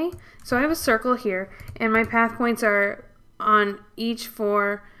 Okay, so I have a circle here, and my path points are on each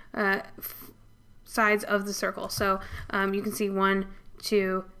 4 sides of the circle. So you can see 1,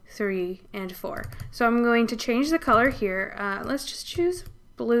 2, 3, and 4. So I'm going to change the color here. Let's just choose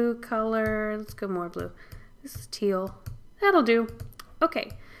blue color. Let's go more blue. This is teal. That'll do.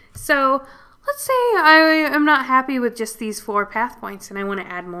 Okay, so let's say I am not happy with just these 4 path points and I want to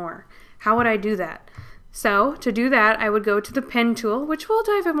add more. How would I do that? So to do that, I would go to the pen tool, which we'll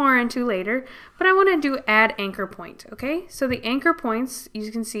dive more into later, but I want to do add anchor point, okay? So the anchor points, you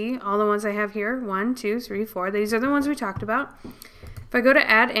can see all the ones I have here, 1, 2, 3, 4, these are the ones we talked about. If I go to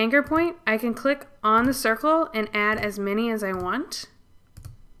add anchor point, I can click on the circle and add as many as I want.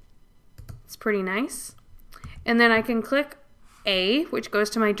 It's pretty nice. And then I can click A, which goes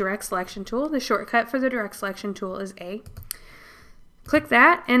to my direct selection tool. The shortcut for the direct selection tool is A. Click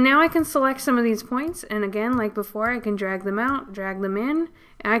that, and now I can select some of these points, and again, like before, I can drag them out, drag them in,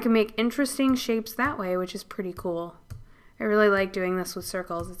 and I can make interesting shapes that way, which is pretty cool. I really like doing this with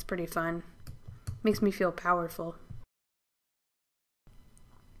circles. It's pretty fun. Makes me feel powerful.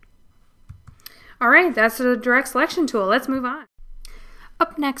 Alright, that's the direct selection tool. Let's move on.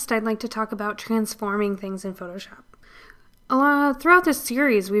 Up next, I'd like to talk about transforming things in Photoshop. Throughout this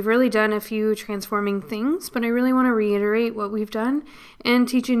series, we've really done a few transforming things, but I really want to reiterate what we've done and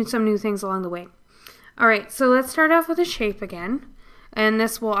teach you some new things along the way. Alright, so let's start off with a shape again, and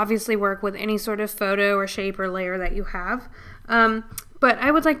this will obviously work with any sort of photo or shape or layer that you have. But I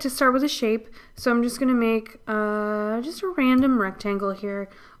would like to start with a shape, so I'm just going to make just a random rectangle here.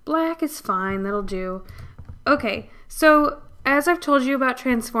 Black is fine, that'll do. Okay, so as I've told you about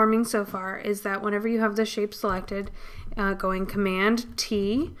transforming so far, is that whenever you have the shape selected, going Command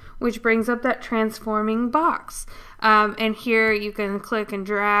T, which brings up that transforming box. And here you can click and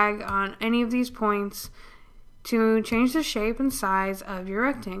drag on any of these points to change the shape and size of your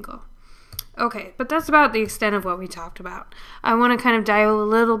rectangle. Okay, but that's about the extent of what we talked about. I want to kind of dive a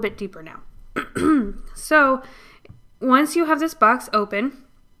little bit deeper now. So once you have this box open,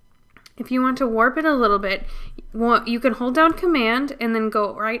 if you want to warp it a little bit, you can hold down Command and then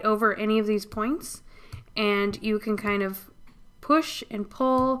go right over any of these points, and you can kind of push and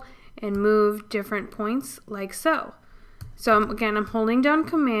pull and move different points like so. So again, I'm holding down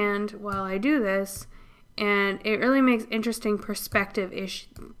Command while I do this, and it really makes interesting perspective-ish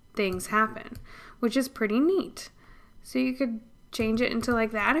things happen, which is pretty neat. So you could change it into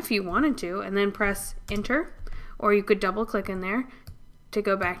like that if you wanted to, and then press Enter, or you could double click in there to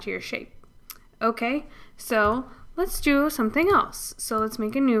go back to your shape. Okay, so let's do something else. So let's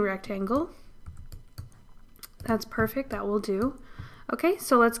make a new rectangle. That's perfect, that will do. Okay,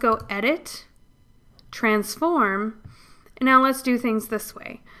 so let's go Edit, Transform, and now let's do things this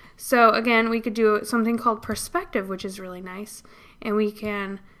way. So again, we could do something called perspective, which is really nice, and we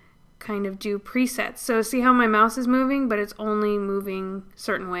can kind of do presets. So see how my mouse is moving, but it's only moving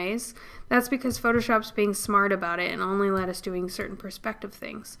certain ways? That's because Photoshop's being smart about it and only let us doing certain perspective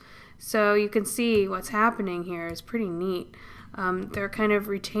things. So you can see what's happening here is pretty neat. They're kind of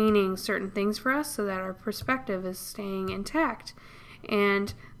retaining certain things for us so that our perspective is staying intact,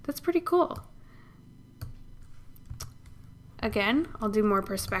 and that's pretty cool. Again, I'll do more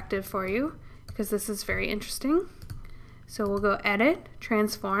perspective for you because this is very interesting. So we'll go Edit,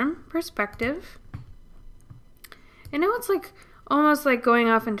 Transform, Perspective, and now it's like almost like going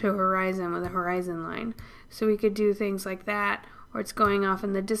off into a horizon with a horizon line. So we could do things like that, or it's going off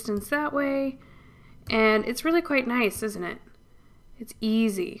in the distance that way, and it's really quite nice, isn't it? It's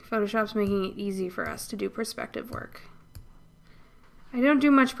easy. Photoshop's making it easy for us to do perspective work. I don't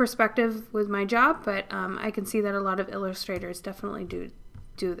do much perspective with my job, but I can see that a lot of illustrators definitely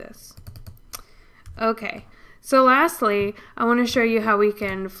do this. Okay, So lastly, I want to show you how we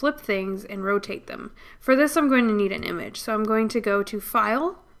can flip things and rotate them. For this, I'm going to need an image. So I'm going to go to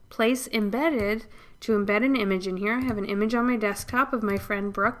File, Place Embedded, to embed an image in here. I have an image on my desktop of my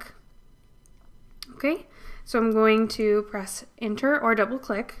friend Brooke. Okay, so I'm going to press Enter or double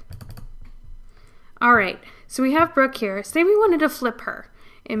click. Alright, so we have Brooke here. Say we wanted to flip her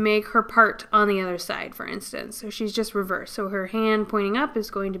and make her part on the other side, for instance. So she's just reversed. So her hand pointing up is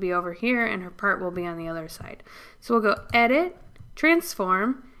going to be over here and her part will be on the other side. So we'll go Edit,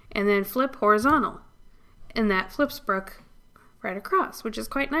 Transform, and then Flip Horizontal. And that flips Brooke right across, which is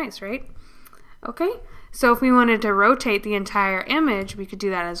quite nice, right? Okay, so if we wanted to rotate the entire image, we could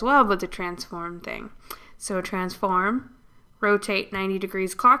do that as well with the transform thing. So transform, rotate 90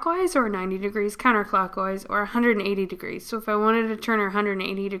 degrees clockwise or 90 degrees counterclockwise or 180 degrees. So if I wanted to turn her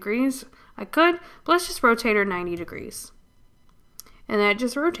 180 degrees, I could, but let's just rotate her 90 degrees. And that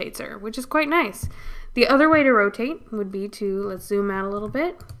just rotates her, which is quite nice. The other way to rotate would be to, let's zoom out a little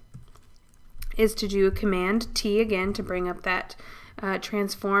bit, is to do Command T again to bring up that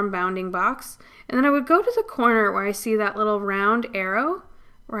transform bounding box. And then I would go to the corner where I see that little round arrow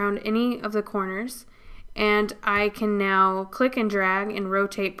around any of the corners. And I can now click and drag and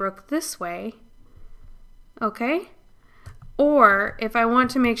rotate Brooke this way. Okay? Or if I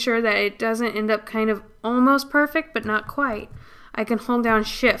want to make sure that it doesn't end up kind of almost perfect but not quite, I can hold down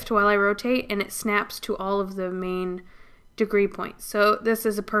Shift while I rotate and it snaps to all of the main degree points. So this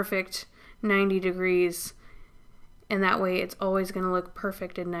is a perfect 90 degrees, and that way it's always going to look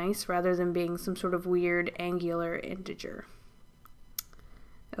perfect and nice rather than being some sort of weird angular integer.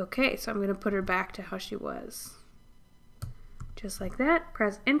 Okay, so I'm going to put her back to how she was. Just like that.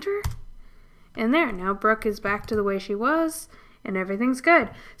 Press Enter. And there, now Brooke is back to the way she was, and everything's good.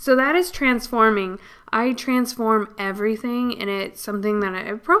 So that is transforming. I transform everything, and it's something that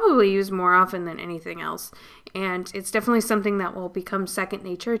I probably use more often than anything else. And it's definitely something that will become second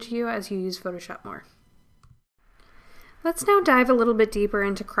nature to you as you use Photoshop more. Let's now dive a little bit deeper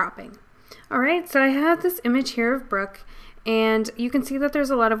into cropping. Alright, so I have this image here of Brooke, and you can see that there's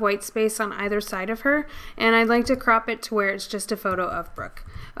a lot of white space on either side of her, and I'd like to crop it to where it's just a photo of Brooke.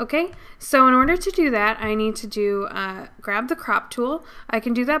 Okay, so in order to do that, I need to grab the crop tool. I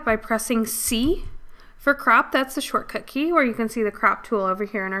can do that by pressing C for crop. That's the shortcut key, or you can see the crop tool over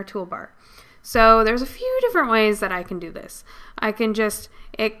here in our toolbar. So there's a few different ways that I can do this. I can just,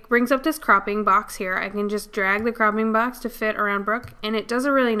 it brings up this cropping box here. I can just drag the cropping box to fit around Brooke, and it does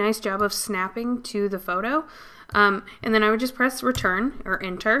a really nice job of snapping to the photo. And then I would just press return or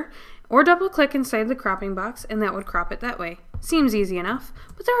enter or double click inside the cropping box, and that would crop it that way. Seems easy enough,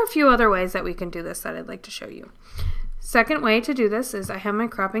 but there are a few other ways that we can do this that I'd like to show you. Second way to do this is I have my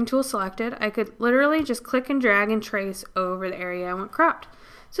cropping tool selected. I could literally just click and drag and trace over the area I want cropped.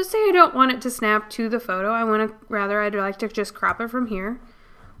 So say I don't want it to snap to the photo, I'd like to just crop it from here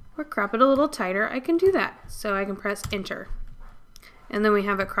or crop it a little tighter. I can do that. So I can press enter, and then we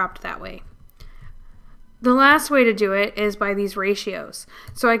have it cropped that way. The last way to do it is by these ratios.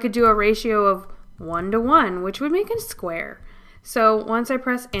 So I could do a ratio of 1 to 1, which would make a square. So once I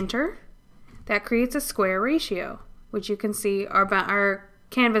press enter, that creates a square ratio, which you can see our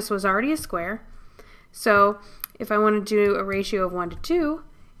canvas was already a square. So if I want to do a ratio of 1 to 2,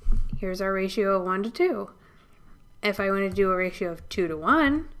 here's our ratio of 1 to 2. If I want to do a ratio of 2 to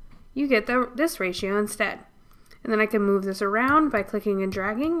 1, you get this ratio instead. And then I can move this around by clicking and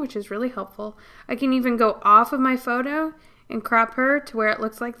dragging, which is really helpful. I can even go off of my photo and crop her to where it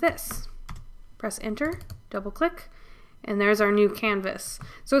looks like this. Press enter, double click, and there's our new canvas.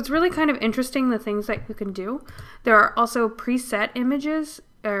 So it's really kind of interesting the things that you can do. There are also preset images,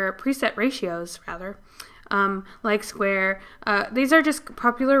 or preset ratios rather, like square. These are just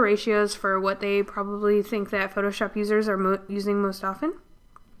popular ratios for what they probably think that Photoshop users are using most often.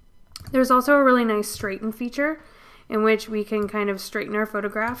 There's also a really nice straighten feature in which we can kind of straighten our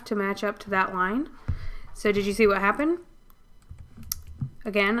photograph to match up to that line. So did you see what happened?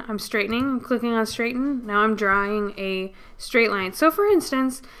 Again, I'm straightening, I'm clicking on straighten, now I'm drawing a straight line. So for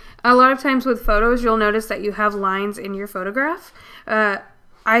instance, a lot of times with photos you'll notice that you have lines in your photograph.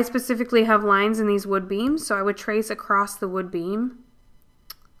 I specifically have lines in these wood beams, so I would trace across the wood beam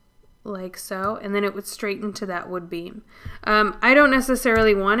like so, and then it would straighten to that wood beam. I don't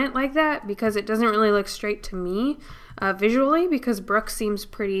necessarily want it like that because it doesn't really look straight to me visually, because Brooke seems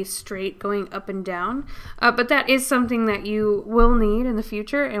pretty straight going up and down, but that is something that you will need in the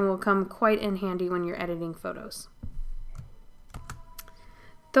future and will come quite in handy when you're editing photos.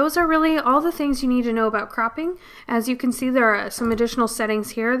 those are really all the things you need to know about cropping. As you can see, there are some additional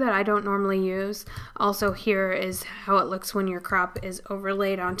settings here that I don't normally use. Also, here is how it looks when your crop is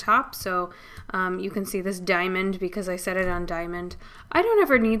overlaid on top. So you can see this diamond because I set it on diamond. I don't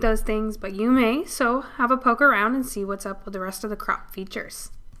ever need those things, but you may, so have a poke around and see what's up with the rest of the crop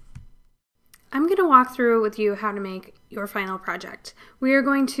features. I'm going to walk through with you how to make your final project. We are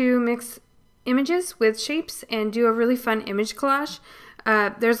going to mix images with shapes and do a really fun image collage.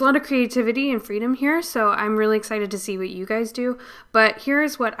 There's a lot of creativity and freedom here, so I'm really excited to see what you guys do. But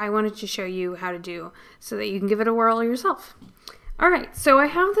here's what I wanted to show you how to do so that you can give it a whirl yourself. Alright, so I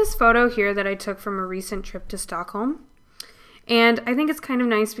have this photo here that I took from a recent trip to Stockholm. And I think it's kind of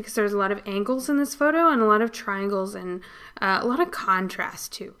nice because there's a lot of angles in this photo and a lot of triangles and a lot of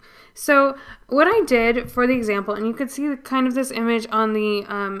contrast too. So what I did for the example, and you could see kind of this image on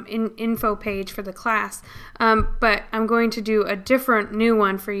the info page for the class, but I'm going to do a different new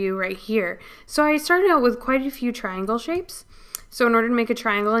one for you right here. So I started out with quite a few triangle shapes. So in order to make a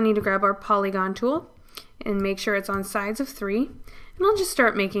triangle, I need to grab our polygon tool and make sure it's on sides of 3. And I'll just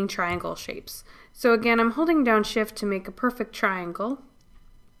start making triangle shapes. So again, I'm holding down Shift to make a perfect triangle.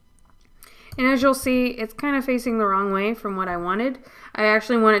 And as you'll see, it's kind of facing the wrong way from what I wanted. I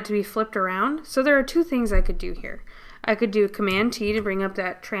actually want it to be flipped around. So there are two things I could do here. I could do Command T to bring up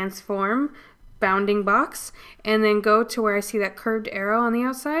that transform bounding box, and then go to where I see that curved arrow on the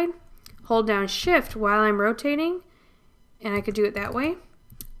outside, hold down Shift while I'm rotating, and I could do it that way.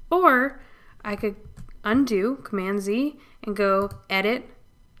 Or I could undo, Command Z, and go Edit,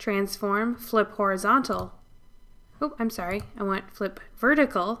 Transform, Flip Horizontal. Oh, I'm sorry, I went flip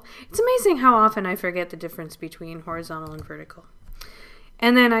vertical. It's amazing how often I forget the difference between horizontal and vertical.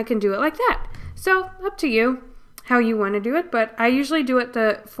 And then I can do it like that. So, up to you how you want to do it, but I usually do it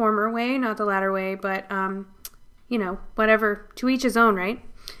the former way, not the latter way, but, you know, whatever, to each his own, right?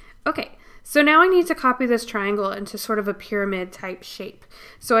 Okay, so now I need to copy this triangle into sort of a pyramid type shape.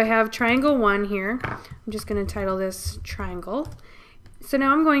 So I have triangle 1 here. I'm just going to title this triangle. So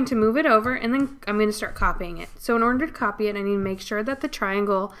now I'm going to move it over and then I'm going to start copying it. So in order to copy it, I need to make sure that the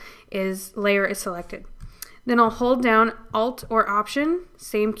triangle layer is selected. Then I'll hold down Alt or Option,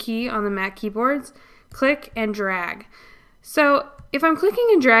 same key on the Mac keyboards, click and drag. So if I'm clicking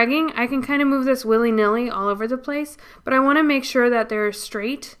and dragging, I can kind of move this willy-nilly all over the place, but I want to make sure that they're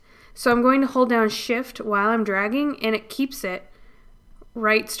straight. So I'm going to hold down Shift while I'm dragging and it keeps it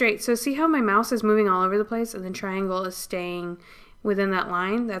right straight. So see how my mouse is moving all over the place and the triangle is staying within that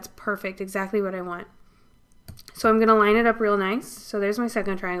line? That's perfect, exactly what I want. So I'm going to line it up real nice. So there's my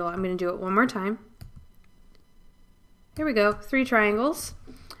second triangle. I'm going to do it one more time. Here we go, 3 triangles.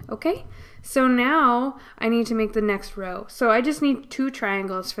 Okay, so now I need to make the next row. So I just need 2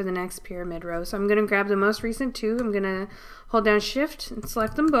 triangles for the next pyramid row. So I'm going to grab the most recent 2. I'm going to hold down Shift and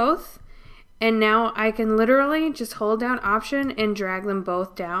select them both. And now I can literally just hold down Option and drag them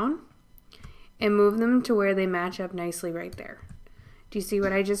both down and move them to where they match up nicely right there. Do you see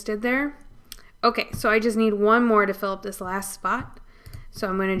what I just did there? Okay, so I just need one more to fill up this last spot. So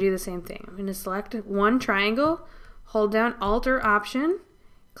I'm going to do the same thing. I'm going to select one triangle, hold down Alt or Option,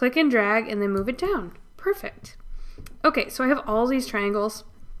 click and drag, and then move it down. Perfect. Okay, so I have all these triangles.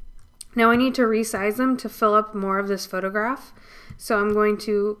 Now I need to resize them to fill up more of this photograph. So I'm going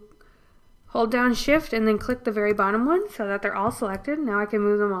to hold down Shift and then click the very bottom one so that they're all selected. Now I can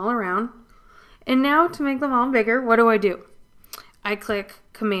move them all around. And now to make them all bigger, what do? I click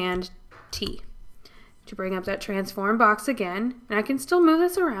Command T to bring up that transform box again, and I can still move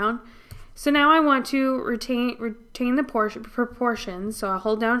this around. So now I want to retain the proportions, so I'll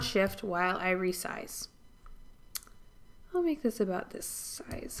hold down Shift while I resize. I'll make this about this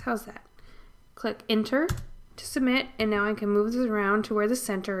size. How's that? Click Enter to submit, and now I can move this around to where the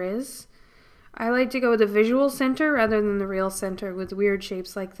center is. I like to go with the visual center rather than the real center with weird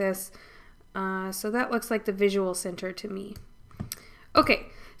shapes like this. So that looks like the visual center to me. Okay,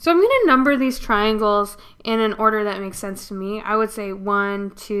 so I'm going to number these triangles in an order that makes sense to me. I would say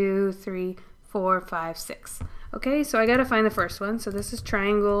 1, 2, 3, 4, 5, 6. Okay, so I got to find the first one. So this is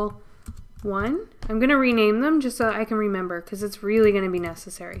triangle 1. I'm going to rename them just so I can remember because it's really going to be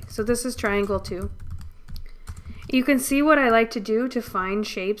necessary. So this is triangle 2. You can see what I like to do to find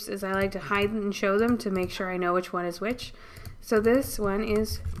shapes is I like to hide and show them to make sure I know which one is which. So this one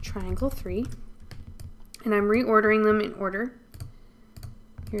is triangle 3, and I'm reordering them in order.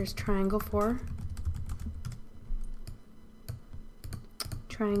 Here's triangle 4,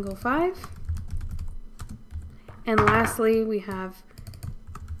 triangle 5, and lastly we have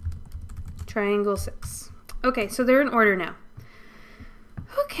triangle 6. Okay, so they're in order now.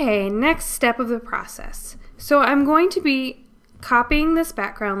 Okay, next step of the process. So I'm going to be copying this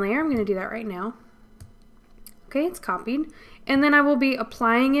background layer. I'm going to do that right now. Okay, it's copied. And then I will be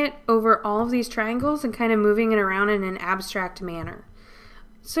applying it over all of these triangles and kind of moving it around in an abstract manner.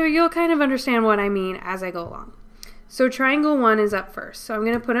 So you'll kind of understand what I mean as I go along. So triangle 1 is up first. So I'm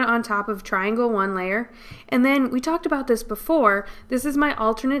going to put it on top of triangle 1 layer. And then we talked about this before. This is my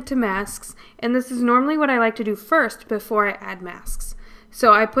alternate to masks. And this is normally what I like to do first before I add masks.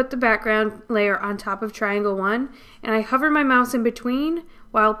 So I put the background layer on top of triangle 1. And I hover my mouse in between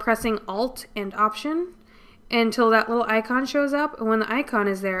while pressing Alt and Option until that little icon shows up. And when the icon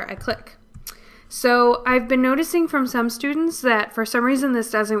is there, I click. So I've been noticing from some students that for some reason this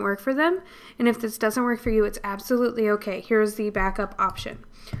doesn't work for them, and if this doesn't work for you, it's absolutely okay. Here's the backup option.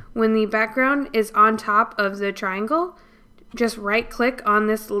 When the background is on top of the triangle, just right click on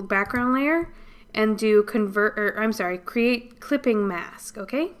this little background layer and do create clipping mask,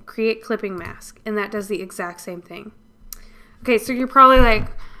 okay? Create clipping mask, and that does the exact same thing. Okay, so you're probably like,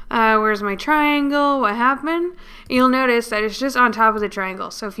 where's my triangle? What happened? You'll notice that it's just on top of the triangle.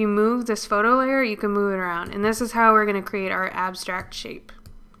 So if you move this photo layer, you can move it around. And this is how we're going to create our abstract shape.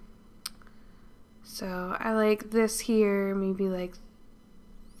 So I like this here, maybe like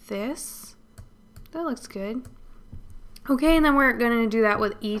this. That looks good. Okay, and then we're going to do that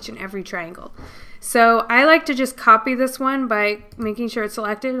with each and every triangle. So I like to just copy this one by making sure it's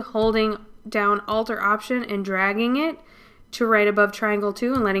selected, holding down Alt or Option and dragging it to right above triangle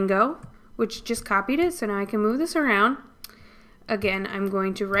 2 and letting go, which just copied it. So now I can move this around. Again, I'm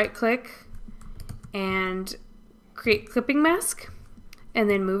going to right click and create clipping mask and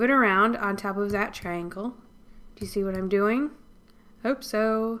then move it around on top of that triangle. Do you see what I'm doing? Hope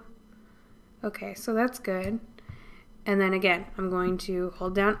so. Okay, so that's good. And then again, I'm going to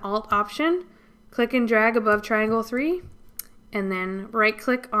hold down Alt Option, click and drag above triangle 3, and then right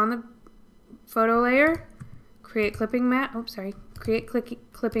click on the photo layer, create clipping mask,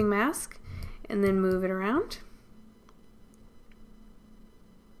 and then move it around.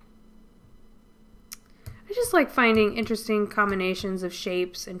 I just like finding interesting combinations of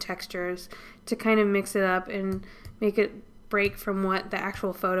shapes and textures to kind of mix it up and make it break from what the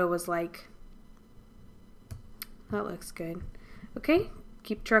actual photo was like. That looks good. Okay,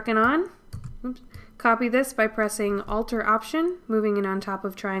 keep trucking on. Oops. Copy this by pressing Alt or Option, moving it on top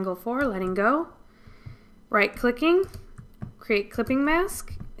of triangle 4, letting go. Right clicking, create clipping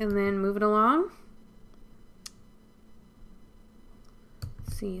mask, and then move it along.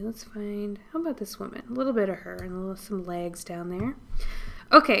 Let's see, let's find, how about this woman? A little bit of her and some legs down there.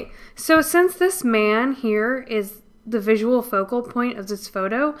 Okay, so since this man here is the visual focal point of this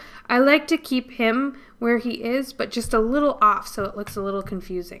photo, I like to keep him where he is, but just a little off so it looks a little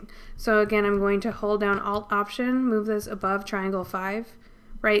confusing. So again, I'm going to hold down Alt Option, move this above triangle 5,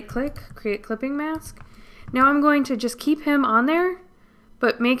 right click, create clipping mask. Now I'm going to just keep him on there,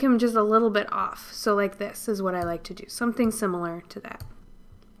 but make him just a little bit off. So like this is what I like to do, something similar to that.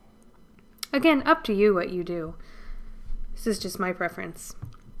 Again, up to you what you do. This is just my preference.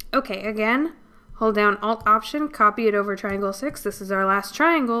 Okay, again, hold down Alt Option, copy it over triangle 6. This is our last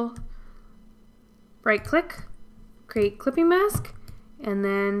triangle. Right click, create clipping mask, and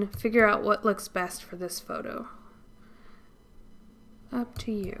then figure out what looks best for this photo. Up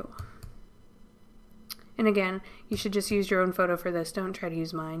to you. And again, you should just use your own photo for this. Don't try to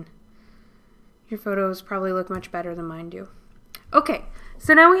use mine. Your photos probably look much better than mine do. Okay,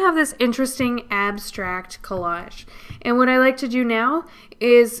 so now we have this interesting abstract collage. And what I like to do now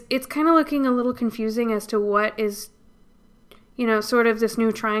is it's kind of looking a little confusing as to what is, you know, sort of this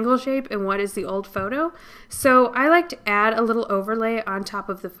new triangle shape and what is the old photo. So I like to add a little overlay on top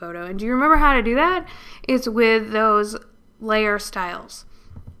of the photo. And do you remember how to do that? It's with those layer styles.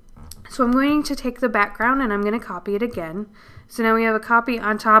 So I'm going to take the background and I'm going to copy it again. So now we have a copy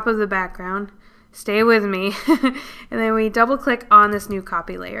on top of the background. Stay with me. And then we double click on this new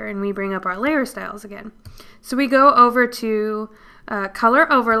copy layer and we bring up our layer styles again. So we go over to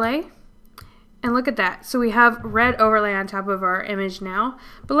color overlay and look at that. So we have red overlay on top of our image now,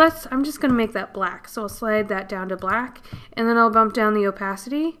 but I'm just going to make that black. So I'll slide that down to black and then I'll bump down the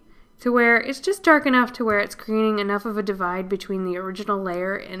opacity to where it's just dark enough to where it's creating enough of a divide between the original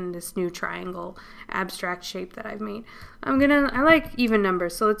layer and this new triangle abstract shape that I've made. I like even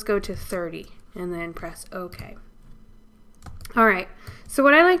numbers, so let's go to 30 and then press OK. Alright, so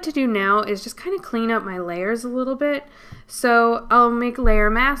what I like to do now is just kind of clean up my layers a little bit. So I'll make layer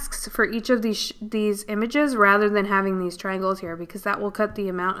masks for each of these images rather than having these triangles here, because that will cut the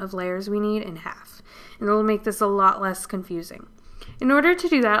amount of layers we need in half. And it'll make this a lot less confusing. In order to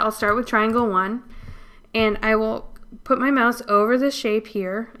do that, I'll start with triangle 1, and I will put my mouse over the shape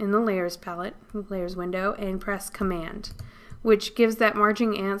here in the layers palette, layers window, and press Command. which gives that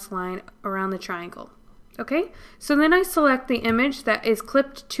marching ants line around the triangle. Okay, so then I select the image that is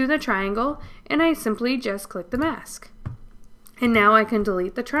clipped to the triangle, and I simply just click the mask. And now I can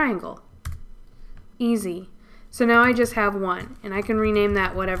delete the triangle. Easy. So now I just have one, and I can rename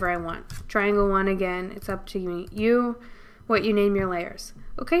that whatever I want. Triangle 1 again, it's up to you what you name your layers.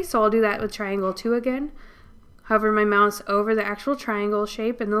 Okay, so I'll do that with triangle 2 again. Hover my mouse over the actual triangle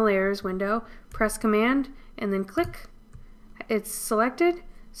shape in the layers window, press Command, and then click. It's selected,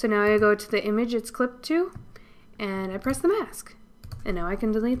 so now I go to the image it's clipped to, and I press the mask. And now I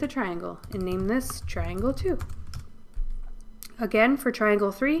can delete the triangle and name this triangle 2. Again, for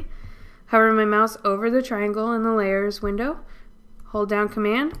triangle 3, hover my mouse over the triangle in the layers window, hold down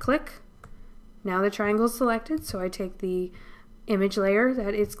Command, click. Now the triangle is selected, so I take the image layer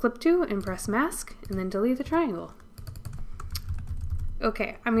that it's clipped to and press mask and then delete the triangle.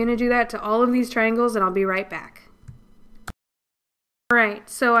 Okay, I'm going to do that to all of these triangles and I'll be right back. Alright,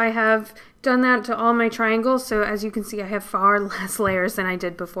 so I have done that to all my triangles, so as you can see I have far less layers than I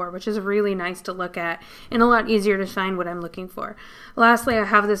did before, which is really nice to look at and a lot easier to find what I'm looking for. Lastly, I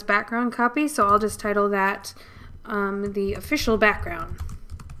have this background copy, so I'll just title that the official background.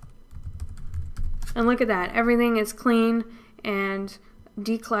 And look at that, everything is clean and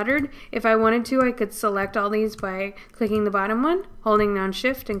decluttered. If I wanted to, I could select all these by clicking the bottom one, holding down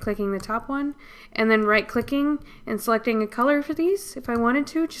Shift and clicking the top one, and then right-clicking and selecting a color for these if I wanted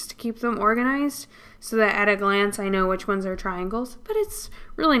to, just to keep them organized so that at a glance I know which ones are triangles, but it's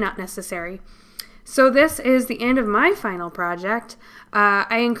really not necessary. So this is the end of my final project.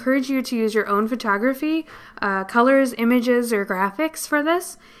 I encourage you to use your own photography, colors, images, or graphics for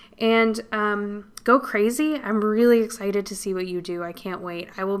this, and go crazy. I'm really excited to see what you do. I can't wait.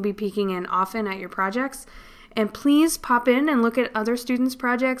 I will be peeking in often at your projects. And please pop in and look at other students'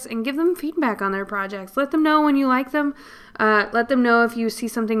 projects and give them feedback on their projects. Let them know when you like them. Let them know if you see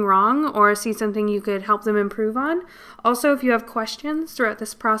something wrong or see something you could help them improve on. Also, if you have questions throughout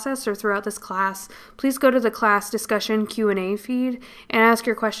this process or throughout this class, please go to the class discussion Q&A feed and ask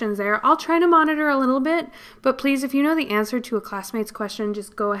your questions there. I'll try to monitor a little bit, but please, if you know the answer to a classmate's question,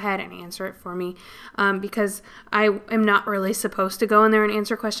 just go ahead and answer it for me, because I am not really supposed to go in there and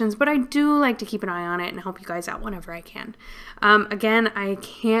answer questions, but I do like to keep an eye on it and help you guys out whenever I can. Again, I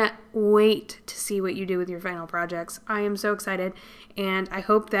can't wait to see what you do with your final projects. I am so excited, and I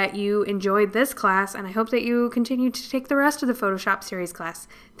hope that you enjoyed this class, and I hope that you continue to take the rest of the Photoshop series class.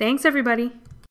 Thanks, everybody!